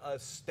say, a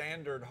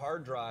standard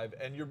hard drive,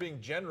 and you're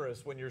being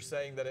generous when you're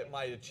saying that it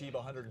might achieve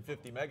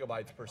 150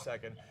 megabytes per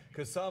second,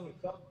 because some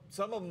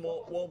of them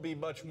won't be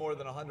much more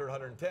than 100,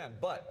 110.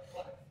 But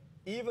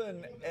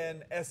even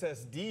an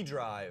SSD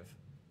drive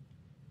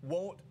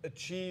won't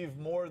achieve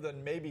more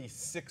than maybe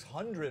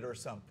 600 or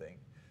something.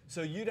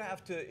 So you'd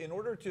have to, in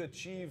order to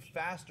achieve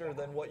faster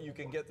than what you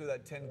can get through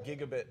that 10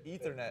 gigabit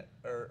Ethernet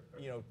or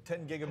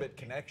 10 gigabit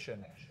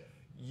connection,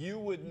 you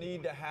would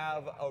need to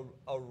have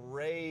a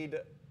RAID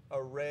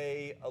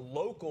array, a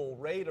local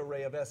RAID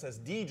array of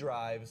SSD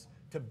drives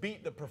to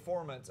beat the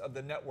performance of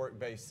the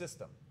network-based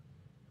system.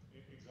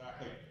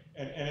 Exactly.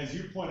 And as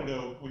you pointed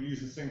out, when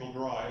using single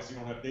drives, you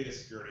don't have data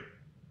security.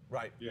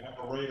 Right. You have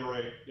a RAID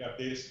array, you have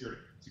data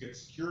security. So you get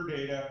secure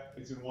data,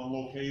 it's in one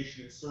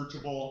location, it's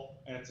searchable,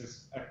 and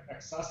it's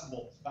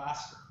accessible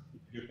faster.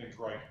 do things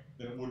right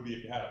than it would be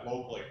if you had it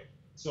locally.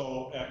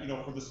 So, you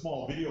know, for the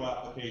small video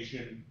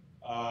application,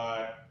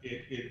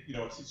 you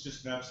know, it's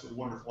just an absolutely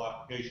wonderful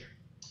application.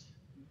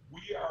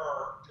 We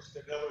are, just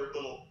another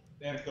little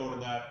anecdote in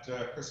that,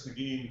 Chris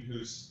McGean,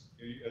 who's,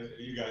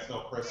 you guys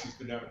know Chris, he's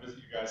been down to visit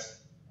you guys.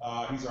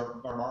 He's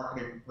our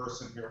marketing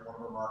person here, one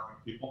of our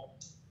marketing people.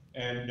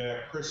 And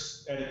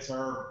Chris edits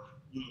our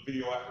little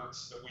video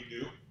efforts that we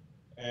do.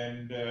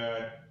 And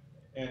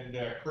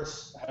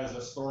Chris has a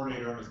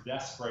Storinator on his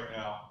desk right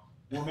now.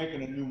 We're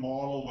making a new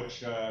model,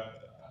 which the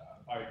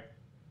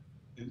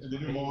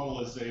new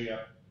model is a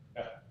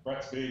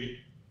Brett's baby.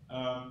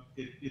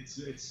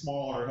 It's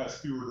smaller, it has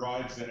fewer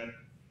drives in it,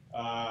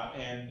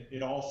 and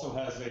it also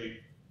has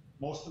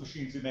most of the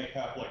machines we make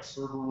have like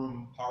server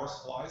room power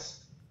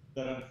supplies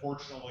that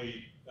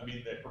unfortunately, I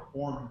mean, they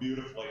perform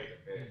beautifully.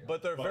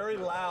 But they're very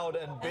loud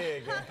and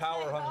big and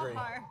power hungry.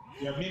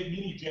 Yeah,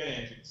 mini jet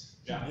engines.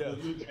 Yeah,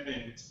 little jet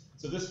engines.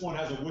 So this one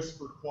has a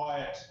whisper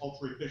quiet,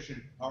 ultra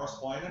efficient power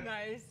supply in it.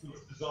 Nice. So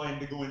it's designed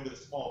to go into the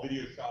small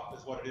video shop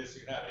is what it is. So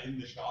you can have it in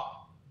the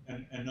shop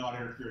and not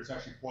interfere. It's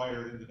actually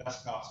quieter than the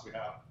desktops we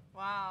have.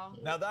 Wow.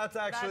 Now that's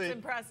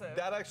impressive.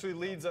 That actually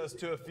leads us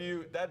to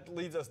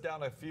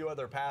down a few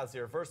other paths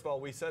here. First of all,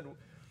 we said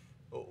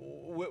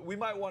we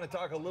might want to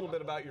talk a little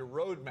bit about your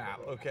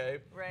roadmap, okay?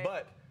 Right.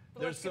 But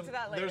let's get to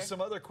that later. There's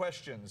some other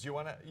questions. You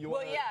want to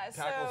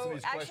tackle some of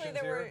these actually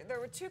questions there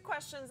were two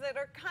questions that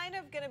are kind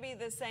of going to be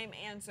the same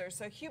answer.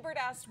 So Hubert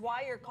asked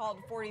why you're called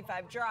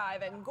 45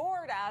 Drive, and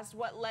Gord asked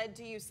what led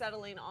to you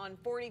settling on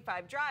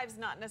 45 drives,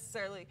 not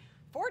necessarily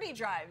 40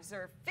 drives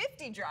or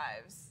 50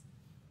 drives.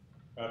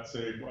 That's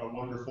a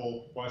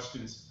wonderful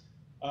questions.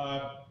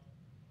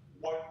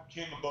 What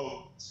came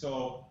about?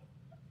 So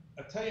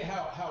I'll tell you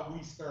how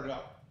we started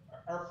up.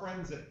 Our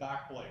friends at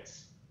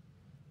Backblaze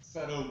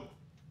set out,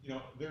 you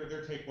know,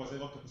 their take was they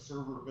looked at the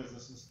server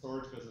business and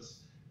storage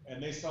business,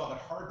 and they saw that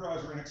hard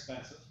drives were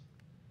inexpensive.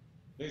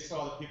 They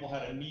saw that people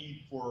had a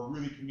need for a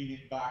really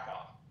convenient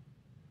backup.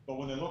 But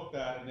when they looked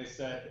at it and they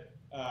said,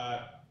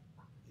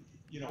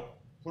 you know,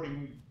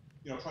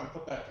 trying to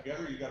put that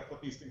together, you got to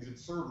put these things in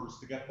servers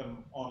to get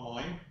them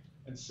online,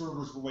 and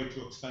servers were way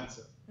too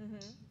expensive. Mm-hmm.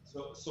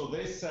 So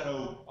they set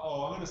out,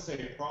 I'm going to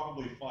say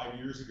probably 5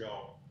 years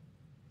ago,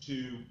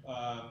 to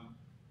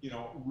you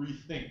know,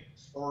 rethink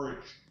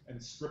storage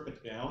and strip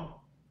it down,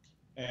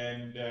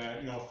 and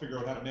you know, figure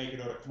out how to make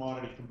it out of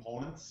commodity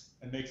components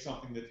and make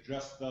something that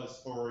just does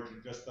storage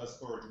and just does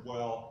storage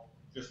well,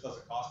 just does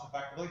it cost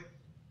effectively.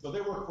 So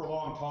they worked for a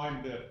long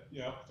time to, you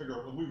know, figure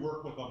out. When we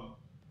work with them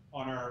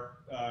on our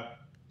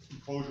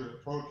enclosure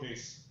pro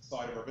case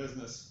side of our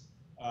business,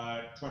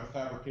 trying to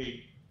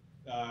fabricate,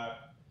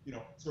 you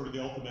know, sort of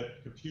the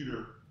ultimate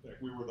computer. Like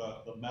we were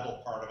the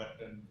metal part of it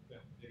and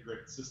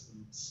integrated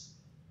systems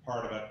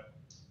part of it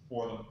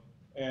for them.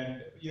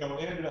 And, you know,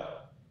 it ended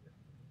up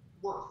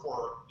work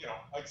for, you know,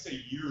 I'd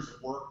say years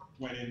of work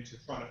went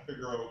into trying to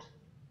figure out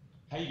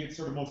how you get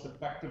sort of most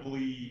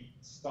effectively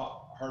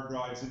stuff hard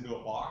drives into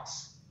a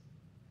box.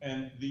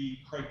 And the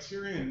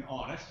criterion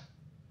on it,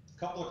 a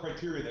couple of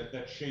criteria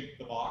that shape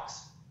the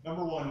box.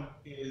 Number one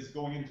is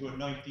going into a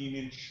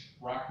 19-inch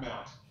rack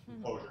mount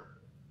enclosure.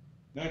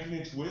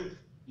 19-inch width,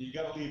 you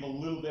got to leave a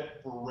little bit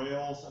for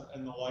rails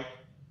and the like,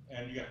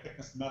 and you got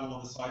thickness metal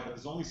on the side, but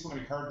there's only so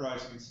many hard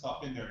drives you can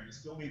stuff in there. You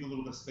still need a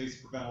little bit of space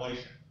for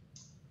ventilation.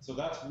 So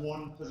that's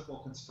one physical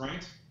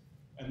constraint,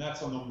 and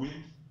that's on the width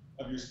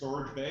of your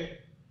storage bay.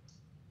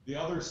 The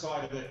other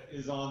side of it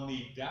is on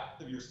the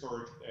depth of your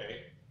storage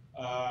bay.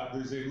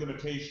 There's a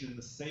limitation in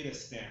the SATA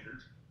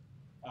standard,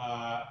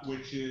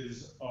 which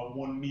is a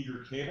 1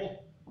 meter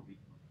cable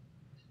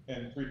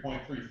and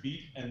 3.3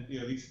 feet, and you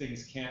know, these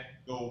things can't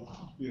go,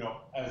 you know,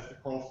 as the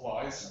crow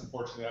flies.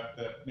 Unfortunately,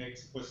 that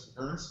makes the twists and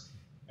turns.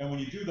 And when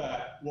you do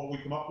that, what we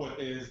come up with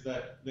is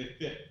that they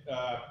fit,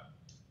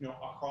 you know,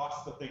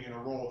 across the thing in a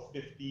row of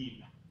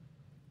 15.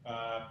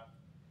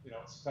 You know,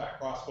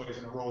 stacked crossways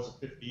in a rows of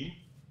 15.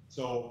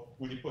 So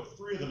when you put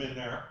 3 of them in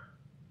there,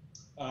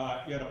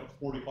 you end up with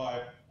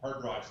 45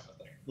 hard drives in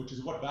the thing, which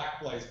is what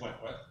Backblaze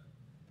went with.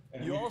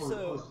 And you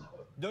also,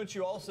 don't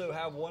you also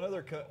have one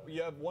other,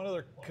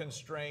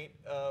 constraint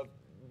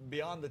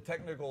beyond the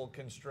technical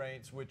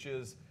constraints, which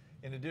is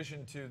in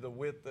addition to the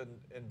width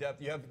and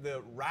depth, you have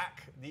the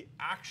rack, the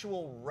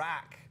actual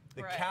rack,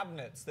 the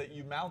cabinets that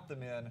you mount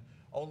them in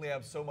only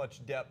have so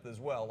much depth as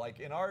well. Like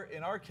in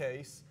our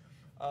case,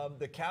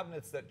 the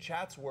cabinets that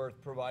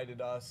Chatsworth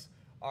provided us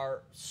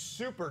are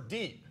super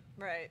deep.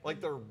 Right.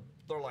 Like they're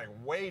like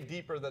way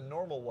deeper than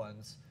normal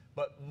ones,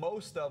 but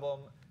most of them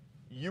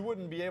you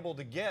wouldn't be able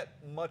to get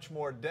much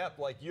more depth.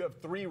 Like you have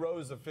 3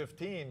 rows of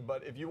 15,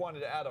 but if you wanted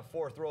to add a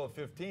 4th row of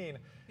 15,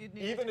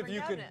 even if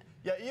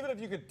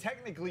you could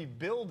technically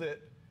build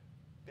it,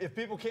 if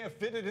people can't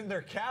fit it in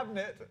their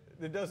cabinet,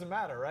 it doesn't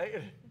matter,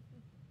 right?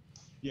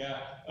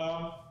 Yeah.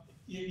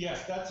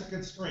 Yes, that's a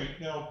constraint.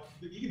 Now,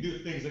 you can do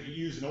things like you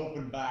use an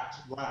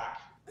open-backed rack,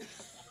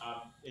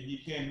 and you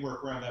can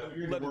work around that. But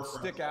you're going to work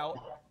stick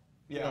out.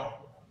 You know,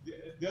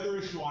 the other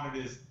issue on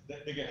it is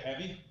that they get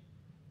heavy.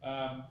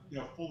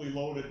 fully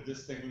loaded,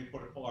 this thing, when you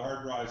put it full of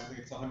hard drives, I think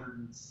it's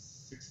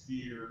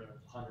 160 or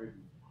 100.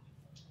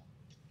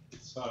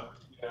 It's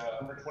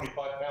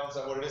 125 pounds. Is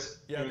that what it is?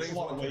 Yeah, I think it's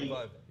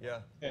 125. Yeah.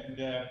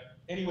 And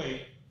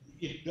anyway,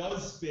 it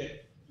does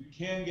fit. You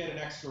can get an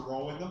extra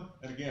row in them.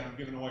 And again, I'm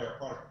giving away our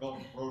product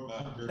development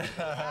roadmap here.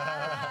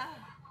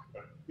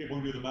 But people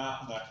can do the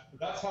math on that. But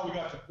that's how we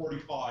got to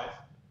 45.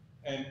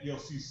 And you'll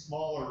see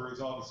smaller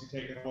is obviously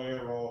taking away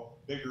a row,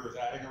 bigger is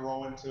adding a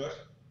row into it.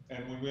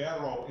 And when we add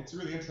a row, it's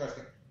really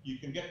interesting. You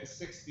can get to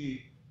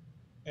 60,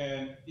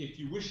 and if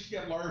you wish to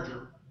get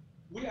larger,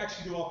 we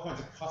actually do all kinds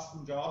of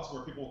custom jobs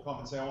where people will come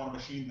and say, I want a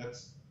machine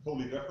that's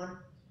totally different.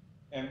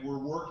 And we're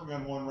working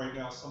on one right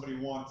now. Somebody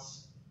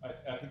wants,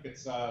 I think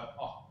it's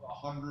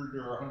 100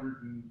 or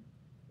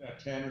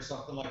 110 or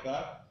something like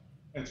that.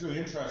 And it's really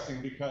interesting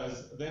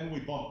because then we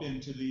bump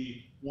into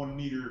the 1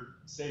 meter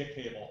SATA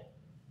cable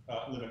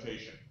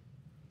limitation.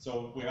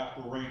 So we have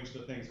to arrange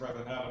the things rather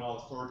than having all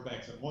the storage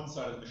banks on one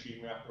side of the machine,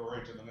 we have to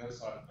arrange it on the other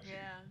side of the machine.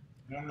 Yeah.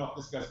 And I don't know if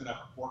this guy's going to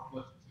have a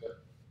forklift to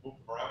move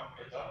them around and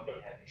get done,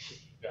 but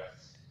yeah,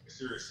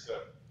 serious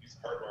piece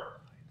of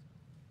hardware.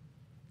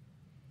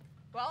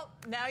 Well,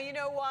 now you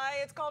know why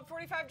it's called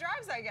 45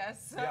 drives, I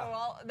guess. So Yeah.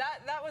 well,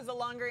 that was a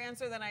longer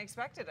answer than I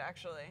expected,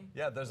 actually.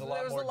 Yeah, there's a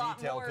lot more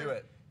detail to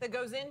it. That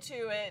goes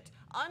into it.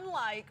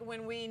 Unlike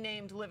when we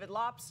named Livid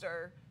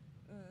Lobster,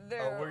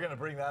 Oh, we're going to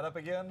bring that up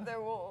again?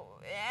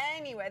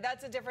 Anyway,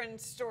 that's a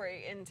different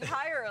story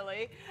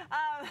entirely.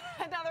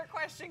 Another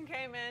question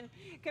came in.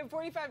 Can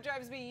 45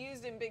 drives be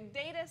used in big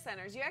data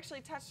centers? You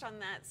actually touched on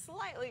that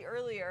slightly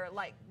earlier,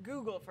 like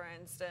Google, for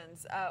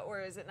instance,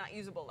 or is it not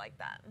usable like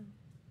that?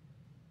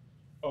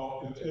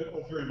 Oh,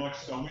 very much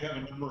so. We have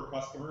a number of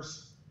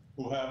customers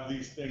who have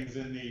these things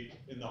in the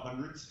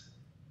hundreds.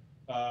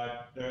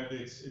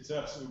 It's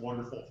absolutely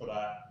wonderful for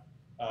that.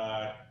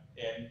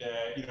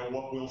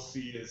 What we'll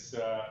see is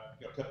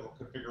typical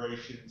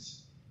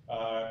configurations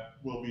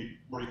will be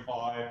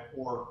 45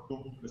 or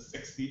go to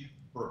 60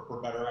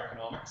 for better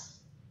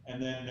economics.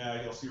 And then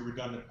you'll see a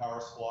redundant power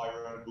supply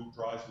around boot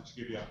drives, which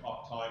give you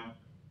uptime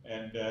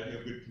and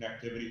good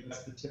connectivity.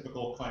 That's the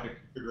typical kind of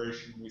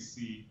configuration we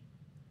see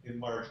in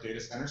large data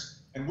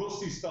centers. And we'll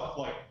see stuff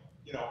like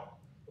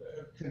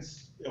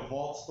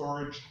vault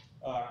storage,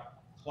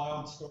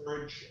 cloud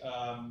storage.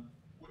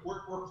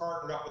 We're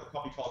partnered up with a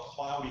company called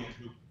Cloudian,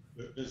 who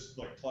is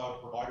like cloud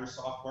provider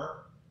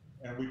software,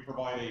 and we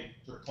provide a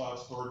sort of cloud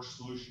storage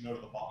solution out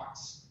of the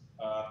box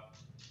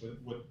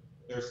with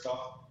their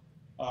stuff.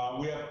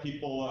 We have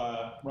people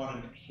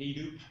running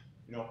Hadoop,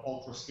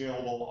 ultra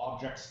scalable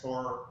object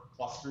store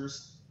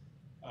clusters.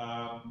 We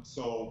have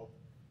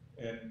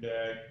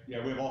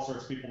all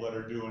sorts of people that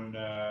are doing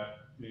the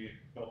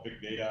big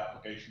data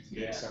applications,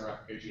 data center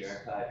applications. The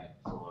archiving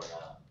for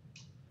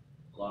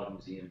a lot of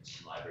museums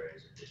and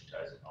libraries are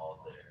digitizing all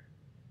of their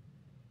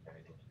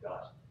everything they've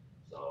got.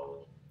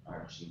 So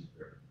our machine's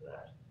perfect for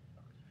that.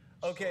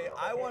 Okay,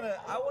 I want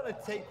to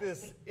take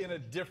this in a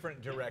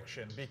different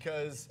direction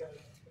because,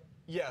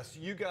 yes,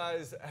 you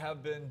guys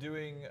have been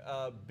doing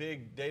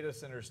big data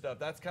center stuff.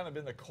 That's kind of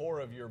been the core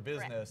of your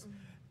business. Right.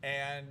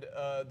 And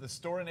the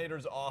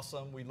Storinator's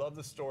awesome. We love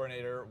the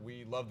Storinator.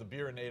 We love the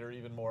Beerinator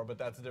even more, but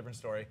that's a different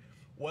story.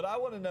 What I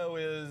want to know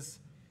is,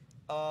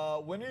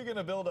 when are you going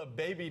to build a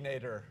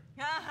Babynator?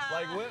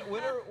 Like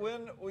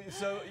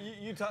so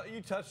you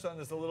touched on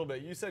this a little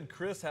bit. You said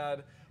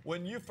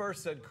when you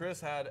first said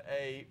Chris had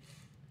a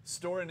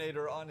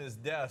Storinator on his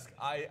desk,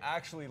 I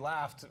actually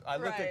laughed. I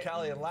looked at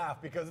Callie and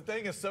laughed because the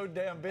thing is so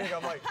damn big.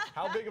 I'm like,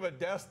 how big of a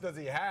desk does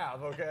he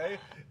have, okay?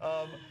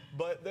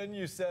 But then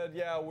you said,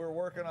 yeah, we're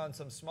working on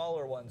some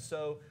smaller ones.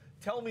 So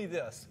tell me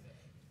this.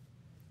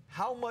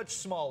 How much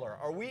smaller?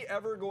 Are we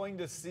ever going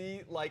to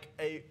see like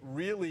a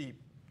really,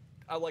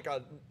 like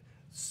a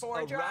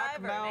 4 drive rack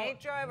or mount? an 8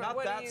 drive? Or not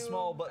what that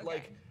small, but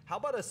like, how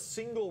about a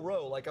single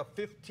row, like a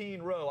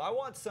 15 row? I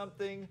want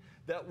something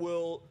that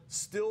will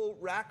still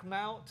rack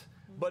mount,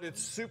 but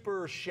it's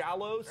super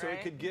shallow, so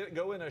it could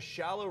go in a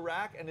shallow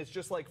rack, and it's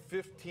just like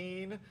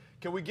 15.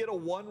 Can we get a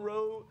 1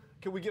 row?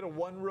 Can we get a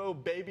 1 row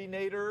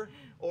Babynator,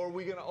 or are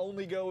we gonna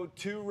only go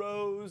 2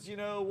 rows?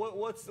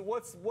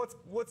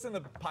 What's in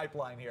the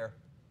pipeline here?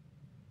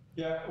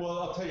 Yeah, well,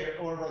 I'll tell you,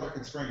 one of our other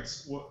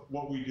constraints,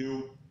 what we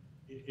do,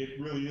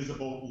 it really is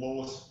about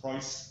lowest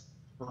price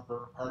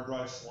per hard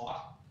drive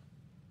slot.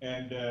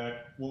 And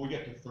when we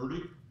get to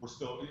 30, we're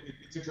still,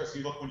 it's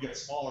interesting, you look when you get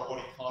smaller, what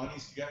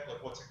economies you get,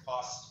 like what's it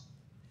cost,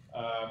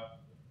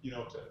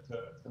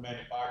 to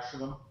manufacture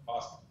them,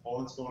 cost of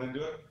components going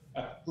into it.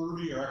 At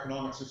 30, our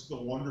economics are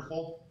still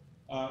wonderful.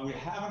 We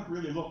haven't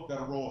really looked at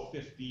a row of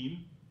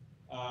 15.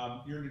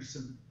 You're into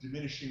some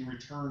diminishing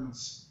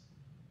returns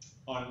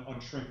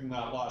on shrinking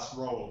that last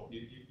row.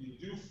 You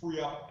do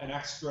free up an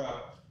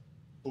extra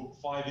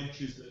 5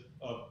 inches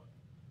of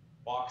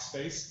box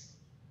space,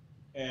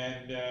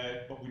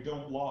 but we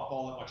don't lock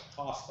all that much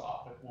cost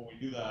off it when we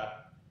do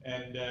that.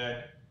 And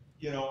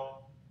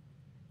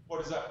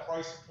what is that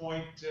price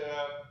point?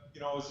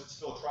 Is it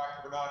still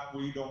attractive or not?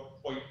 We don't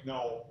quite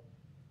know,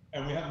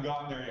 and we haven't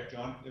gotten there yet,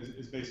 John.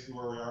 Is basically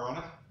where we are on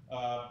it.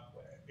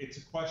 It's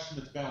a question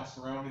that's bounced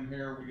around in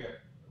here.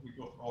 We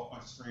go through all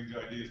kinds of strange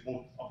ideas,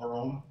 both of our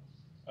own,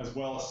 as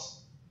well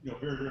as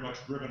very, very much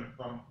driven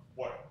from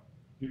what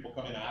people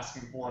come in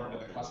asking for on the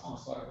customer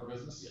side of our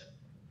business. Yeah.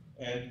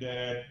 And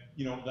the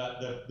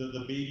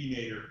baby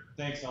nader.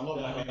 Thanks, I love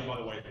that name, by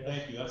the way.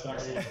 Thank you. That's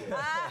excellent.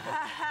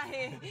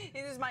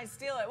 You just might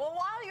steal it. Well,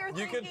 while you're You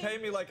thinking, can pay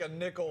me like a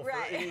nickel for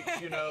Right.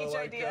 each, Each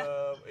like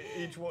idea.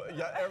 each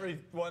one, every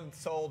one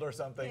sold or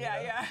something.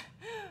 Yeah.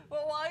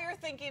 Well, while you're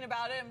thinking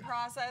about it and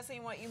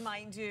processing what you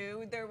might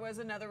do, there was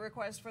another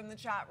request from the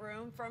chat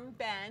room from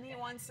Ben. He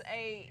wants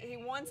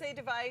a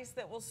device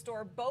that will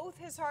store both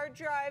his hard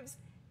drives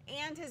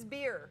and his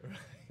beer.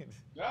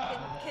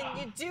 Can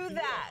you do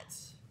that?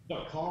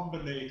 The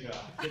combinator.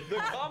 The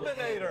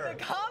combinator.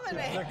 The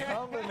combinator. The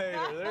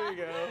combinator. There you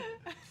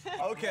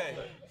go.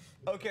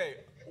 Okay.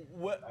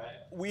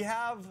 We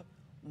have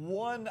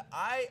one.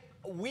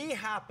 We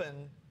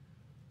happen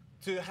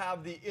to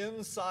have the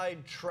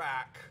inside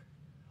track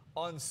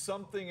on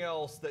something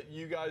else that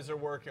you guys are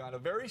working on, a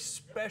very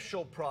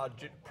special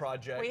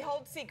project. We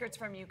hold secrets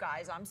from you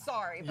guys. I'm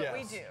sorry, but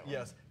we do.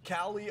 Yes.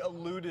 Callie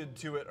alluded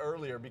to it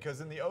earlier because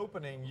in the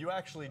opening, you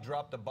actually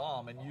dropped a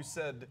bomb and you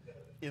said...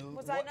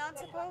 Was I not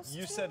supposed to?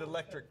 You said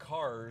electric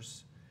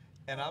cars,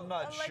 and I'm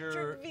not sure...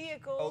 Electric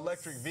vehicles. Oh,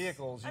 electric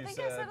vehicles, I think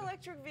I said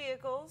electric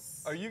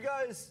vehicles. Are you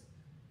guys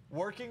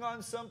working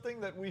on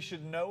something that we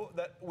should know,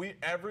 that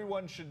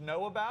everyone should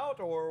know about,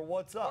 or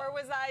what's up? Or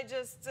was I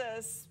just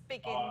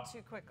speaking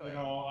too quickly?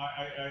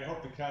 I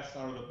hope the cat's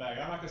not out of the bag.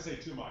 I'm not going to say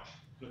too much,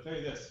 but I'll tell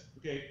you this.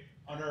 Okay,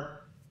 on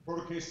our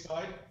protocase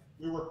side,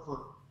 we work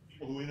for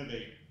people who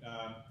innovate.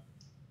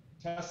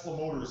 Tesla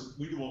Motors,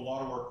 we do a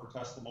lot of work for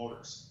Tesla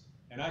Motors.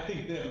 And I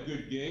think they have a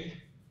good gig,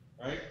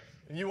 right?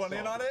 You want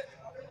in on it?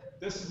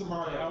 This is the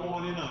market. I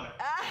want in on it.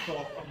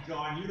 So,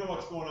 John, you know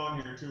what's going on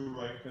here too,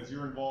 right? Because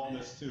you're involved in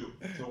this too.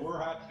 So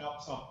we're hatching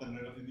up something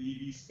in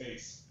the EV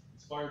space,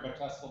 inspired by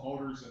Tesla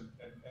Motors,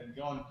 and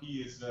John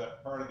P. is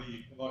part of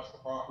the intellectual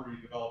property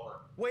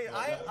developer. Wait,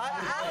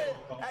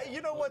 So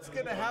you know what's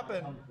going to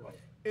happen?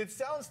 It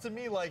sounds to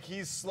me like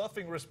he's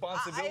sloughing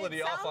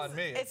responsibility off on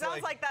me. It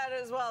sounds like that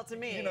as well to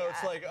me.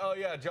 It's like, oh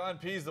yeah, John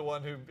P's the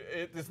one who.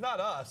 It's not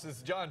us.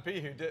 It's John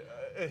P. who did.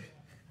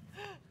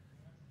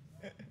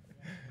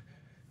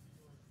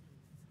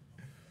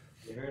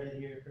 You heard it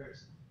here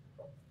first.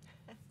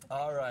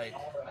 All right.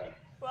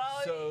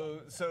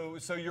 Well,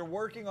 So you're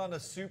working on a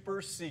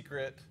super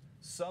secret,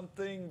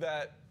 something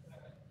that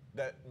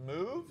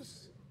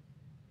moves.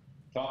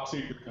 Top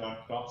secret, John.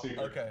 Top secret.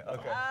 Okay. Okay.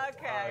 All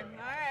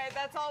right.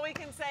 That's all we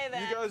can say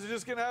then. You guys are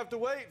just gonna have to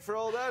wait for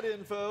all that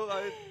info.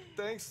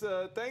 Thanks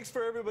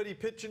for everybody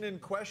pitching in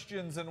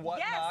questions and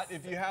whatnot. Yes.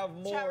 If you have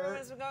more, Chat room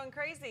is going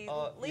crazy.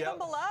 Leave them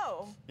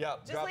below. Yeah.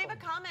 Just leave a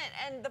comment,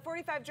 and the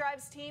 45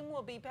 Drives team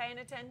will be paying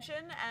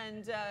attention,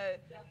 and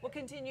we'll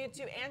continue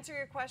to answer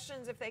your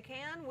questions if they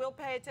can. We'll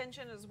pay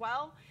attention as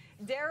well.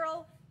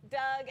 Daryl,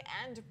 Doug,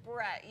 and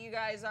Brett, you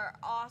guys are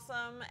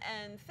awesome,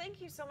 and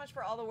thank you so much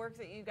for all the work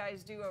that you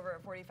guys do over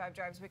at 45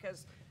 Drives,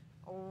 because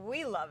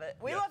we love it.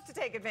 We love to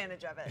take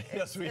advantage of it.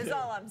 Yes, we do. Is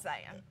all I'm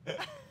saying.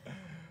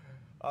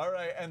 All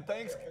right, and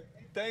thanks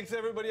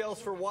everybody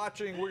else for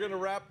watching. We're gonna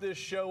wrap this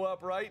show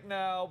up right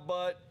now,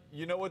 but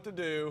you know what to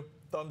do.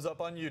 Thumbs up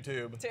on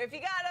YouTube. So if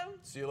you got them.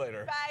 See you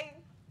later. Bye.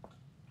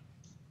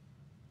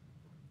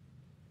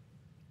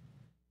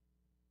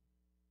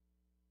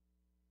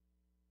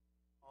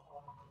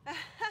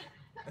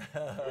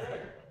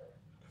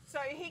 So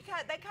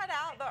they cut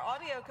out the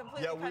audio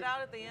completely, cut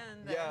out at the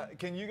end. Yeah,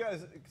 can you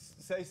guys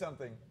say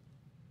something?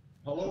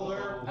 Hello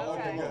there.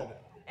 Okay. Good.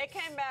 It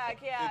came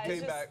back, yeah. It came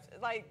it's just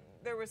back. like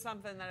there was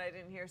something that I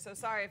didn't hear. So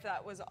sorry if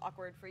that was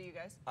awkward for you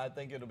guys. I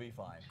think it'll be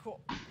fine. Cool.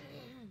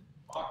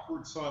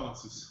 Awkward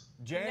silences.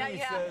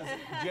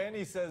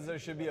 Janny says there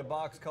should be a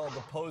box called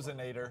the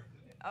Posinator.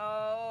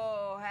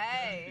 Oh,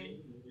 hey.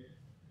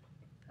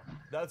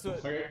 That's what.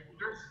 Okay.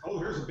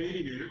 Here's a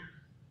baby dude.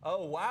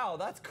 Oh wow,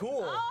 that's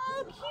cool.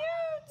 Oh, cute.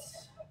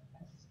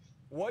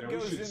 What Yeah, we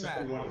goes should in sell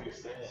that? one of these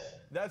things.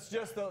 That's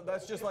just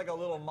like a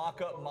little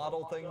mock-up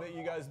model thing that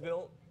you guys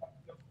built.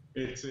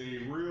 It's a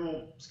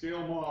real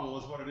scale model,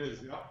 is what it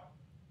is. Yep.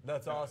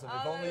 That's awesome.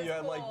 If Oh, only that you is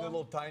had like cool.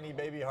 little tiny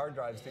baby hard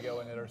drives to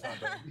go in it or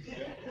something.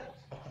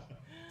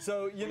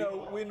 So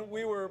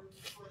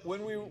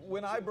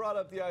when I brought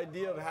up the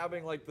idea of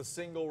having like the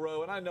single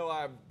row, and I know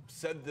I've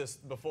said this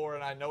before,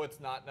 and I know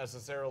it's not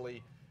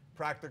necessarily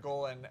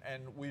practical, and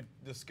we've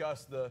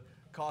discussed the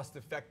cost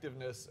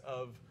effectiveness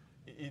of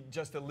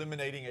just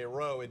eliminating a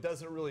row. It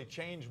doesn't really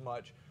change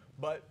much,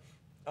 but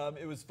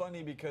it was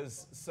funny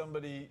because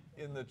somebody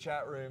in the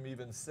chat room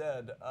even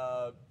said,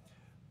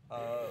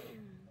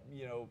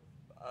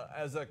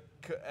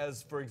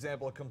 as for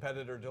example, a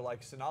competitor to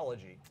like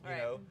Synology,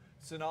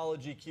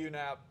 Synology,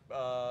 QNAP,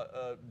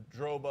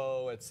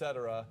 Drobo,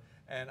 etc.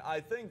 And I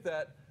think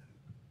that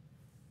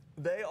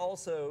they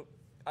also,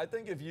 I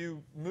think if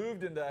you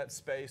moved into that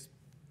space,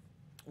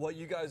 what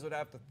you guys would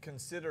have to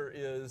consider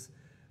is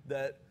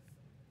that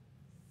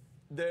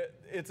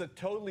it's a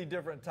totally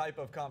different type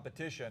of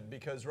competition,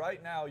 because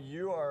right now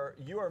you are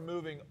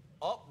moving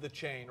up the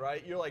chain,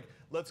 right? You're like,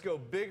 let's go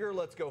bigger,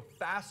 let's go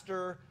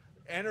faster,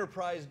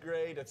 enterprise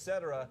grade,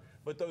 etc.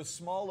 But those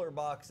smaller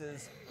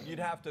boxes, you'd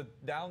have to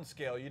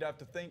downscale. You'd have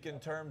to think in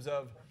terms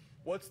of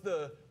what's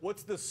the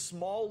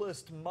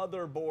smallest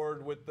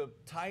motherboard with the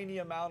tiny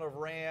amount of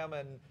RAM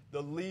and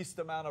the least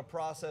amount of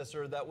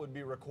processor that would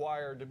be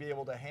required to be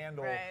able to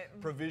handle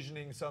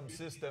provisioning some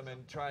system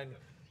and try and,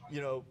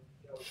 you know,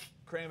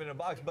 cram it in a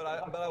box. But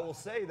I will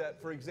say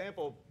that, for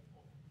example,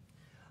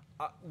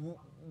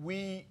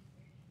 we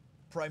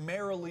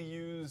primarily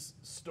use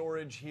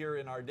storage here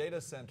in our data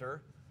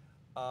center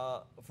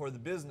for the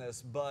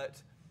business,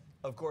 but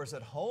of course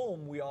at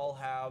home we all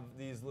have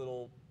these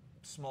little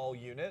small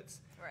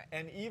units,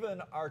 and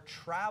even our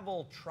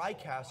travel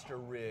TriCaster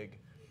rig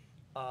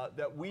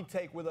that we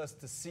take with us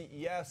to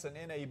CES and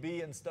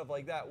NAB and stuff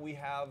like that, we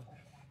have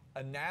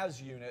a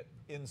NAS unit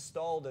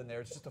installed in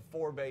there. It's just a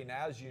 4-bay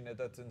NAS unit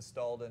that's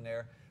installed in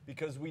there,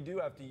 because we do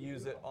have to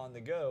use it on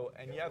the go,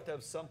 and you have to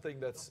have something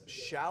that's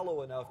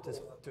shallow enough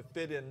to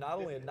fit in not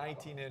only a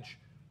 19-inch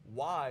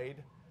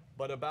wide,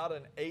 but about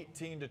an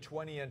 18 to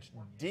 20-inch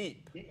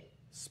deep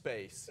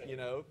space, you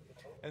know?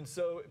 And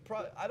so,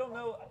 I don't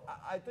know,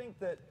 I think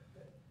that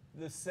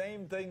the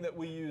same thing that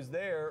we use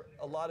there,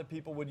 a lot of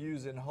people would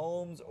use in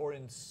homes or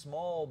in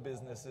small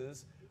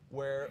businesses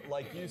where,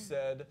 like you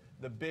said,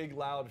 the big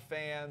loud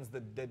fans,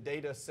 the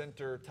data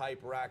center type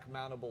rack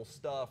mountable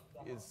stuff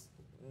is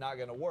not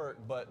gonna work,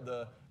 but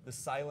the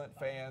silent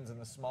fans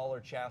and the smaller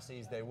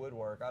chassis, they would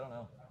work. I don't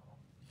know.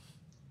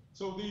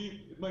 So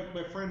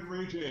my friend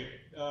Ray J,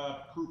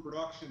 Crew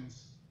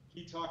Productions,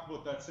 he talked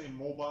about that same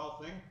mobile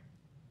thing,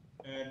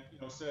 and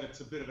said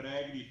it's a bit of an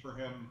agony for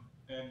him,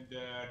 and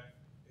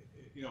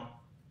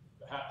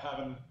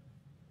having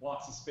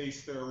lots of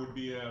space there would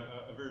be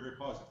a very, very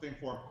positive thing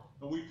for him.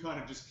 And we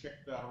kind of just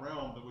kicked that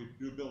around, that we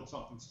do build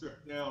something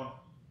stripped down.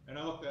 And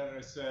I looked at it and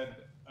I said,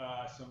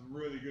 some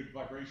really good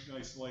vibration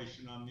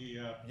isolation on the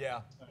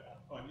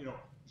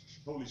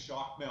totally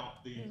shock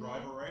mount the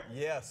driver, right?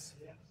 Yes.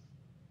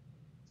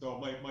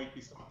 So it might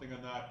be something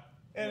on that.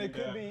 And it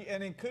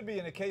could be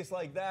in a case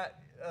like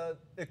that,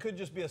 it could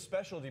just be a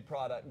specialty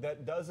product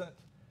that doesn't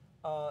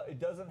it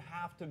doesn't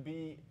have to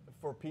be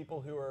for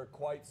people who are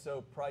quite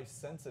so price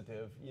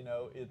sensitive.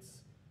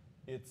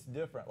 It's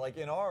different. Like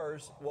in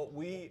ours, what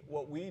we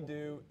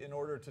do in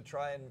order to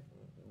try and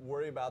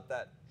worry about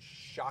that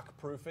shock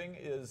proofing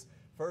is,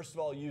 first of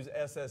all, use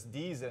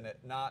SSDs in it,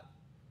 not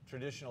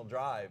traditional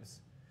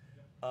drives.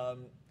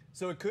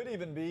 So it could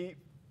even be,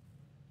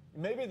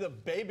 maybe the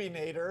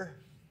Babynator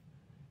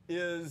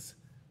is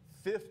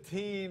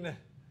 15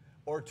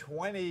 or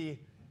 20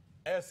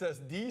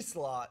 SSD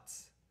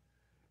slots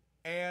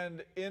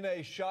and in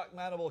a shock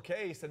mountable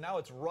case, and now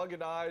it's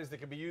ruggedized. It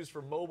can be used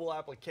for mobile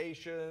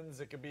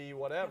applications. It could be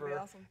whatever. That'd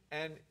be awesome.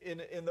 And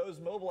in those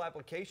mobile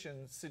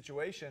application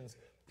situations,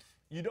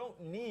 we don't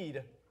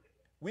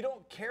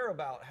care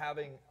about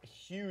having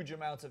huge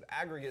amounts of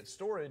aggregate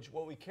storage.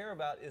 What we care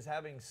about is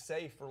having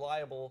safe,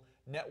 reliable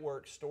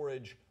network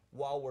storage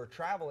while we're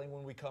traveling.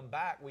 When we come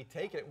back, we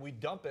take it, we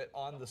dump it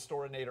on the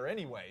Storinator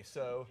anyway.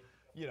 So,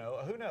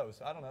 who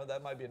knows? I don't know.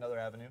 That might be another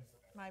avenue.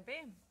 Might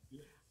be.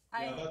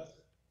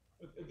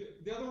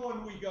 The other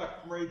one we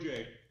got from Ray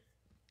J,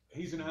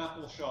 he's an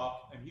Apple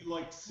shop, and he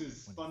likes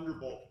his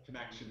Thunderbolt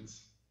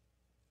connections.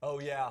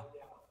 Oh, yeah.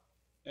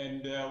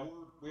 And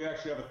we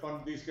actually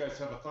have these guys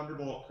have a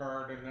Thunderbolt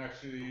card, and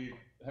actually,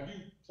 have you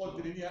plugged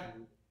it in yet?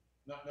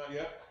 Not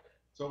yet.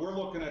 So we're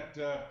looking at,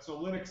 so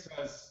Linux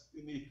has,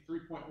 in the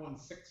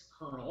 3.16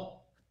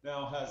 kernel,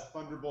 now has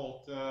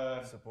Thunderbolt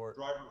driver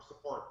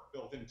support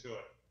built into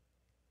it.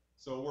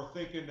 So we're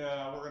thinking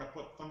we're going to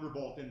put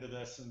Thunderbolt into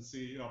this and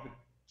see, if it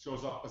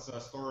shows up as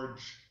a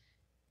storage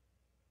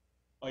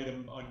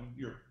item on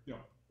your,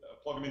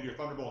 plug them into your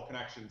Thunderbolt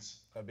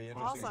connections. That'd be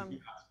interesting. Awesome.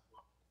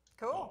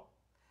 Cool.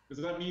 Does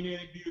that mean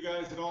anything to you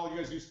guys at all?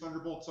 You guys use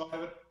Thunderbolt side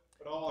of it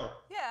at all? Or?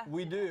 Yeah.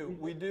 We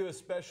do,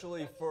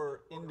 especially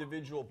for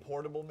individual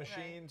portable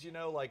machines.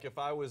 Like if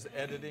I was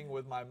editing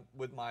with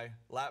my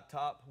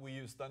laptop, we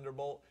use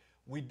Thunderbolt.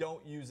 We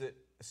don't use it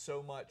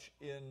so much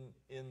in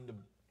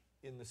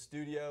the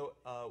studio.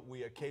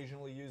 We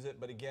occasionally use it,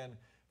 but again,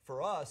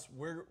 for us,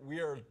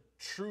 we are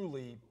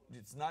truly.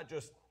 It's not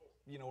just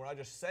we're not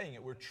just saying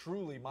it. We're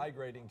truly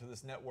migrating to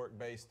this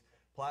network-based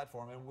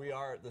platform, and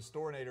the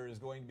Storinator is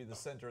going to be the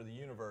center of the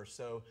universe.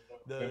 So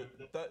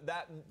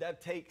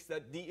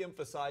that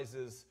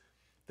de-emphasizes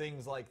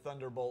things like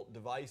Thunderbolt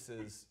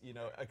devices,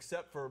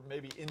 except for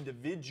maybe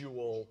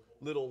individual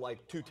little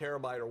like 2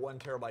 terabyte or 1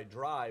 terabyte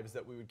drives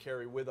that we would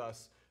carry with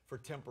us for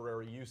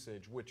temporary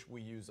usage, which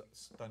we use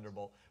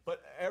Thunderbolt.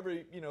 But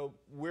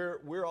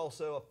we're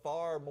also a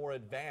far more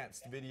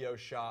advanced video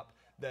shop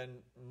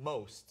than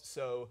most.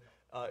 So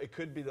it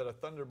could be that a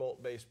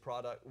Thunderbolt-based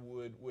product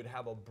would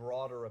have a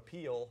broader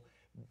appeal,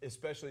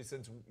 especially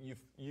since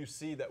you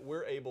see that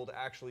we're able to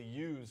actually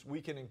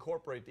we can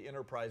incorporate the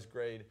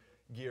enterprise-grade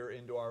gear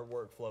into our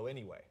workflow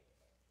anyway.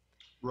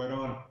 Right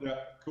on. Yeah,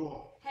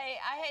 cool. Hey,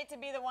 I hate to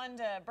be the one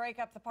to break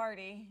up the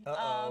party.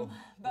 Uh-oh.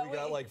 But We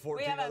got like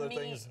 14 we have other a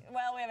things.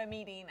 Well, we have a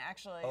meeting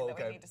actually Oh, that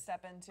okay. we need to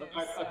step into.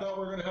 I thought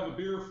we were going to have a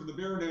beer for the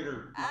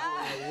Beerinator.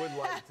 I would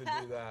like to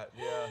do that.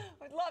 Yeah.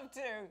 Would love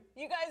to.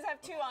 You guys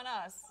have 2 on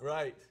us.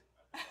 Right.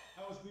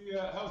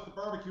 How's the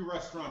barbecue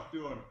restaurant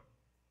doing?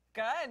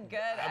 Good, good.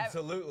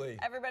 Absolutely.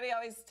 Everybody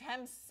always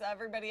tempts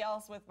everybody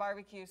else with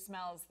barbecue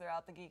smells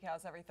throughout the Geek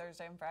House every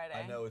Thursday and Friday.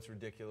 I know, it's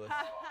ridiculous.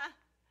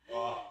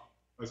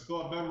 I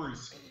still have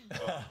memories.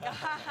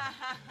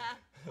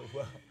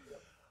 Well,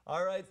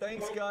 all right,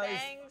 thanks, guys.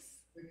 Thanks.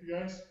 Thank you,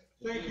 guys.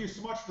 Thank you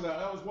so much for that.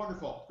 That was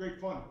wonderful. Great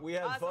fun. We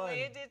had Awesome. fun.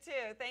 You did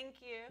too. Thank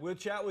you. We'll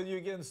chat with you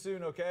again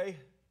soon, okay?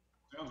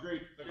 Sounds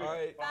great. Thank you. All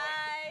right.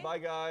 Bye. Bye,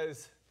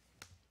 guys.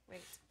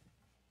 Wait.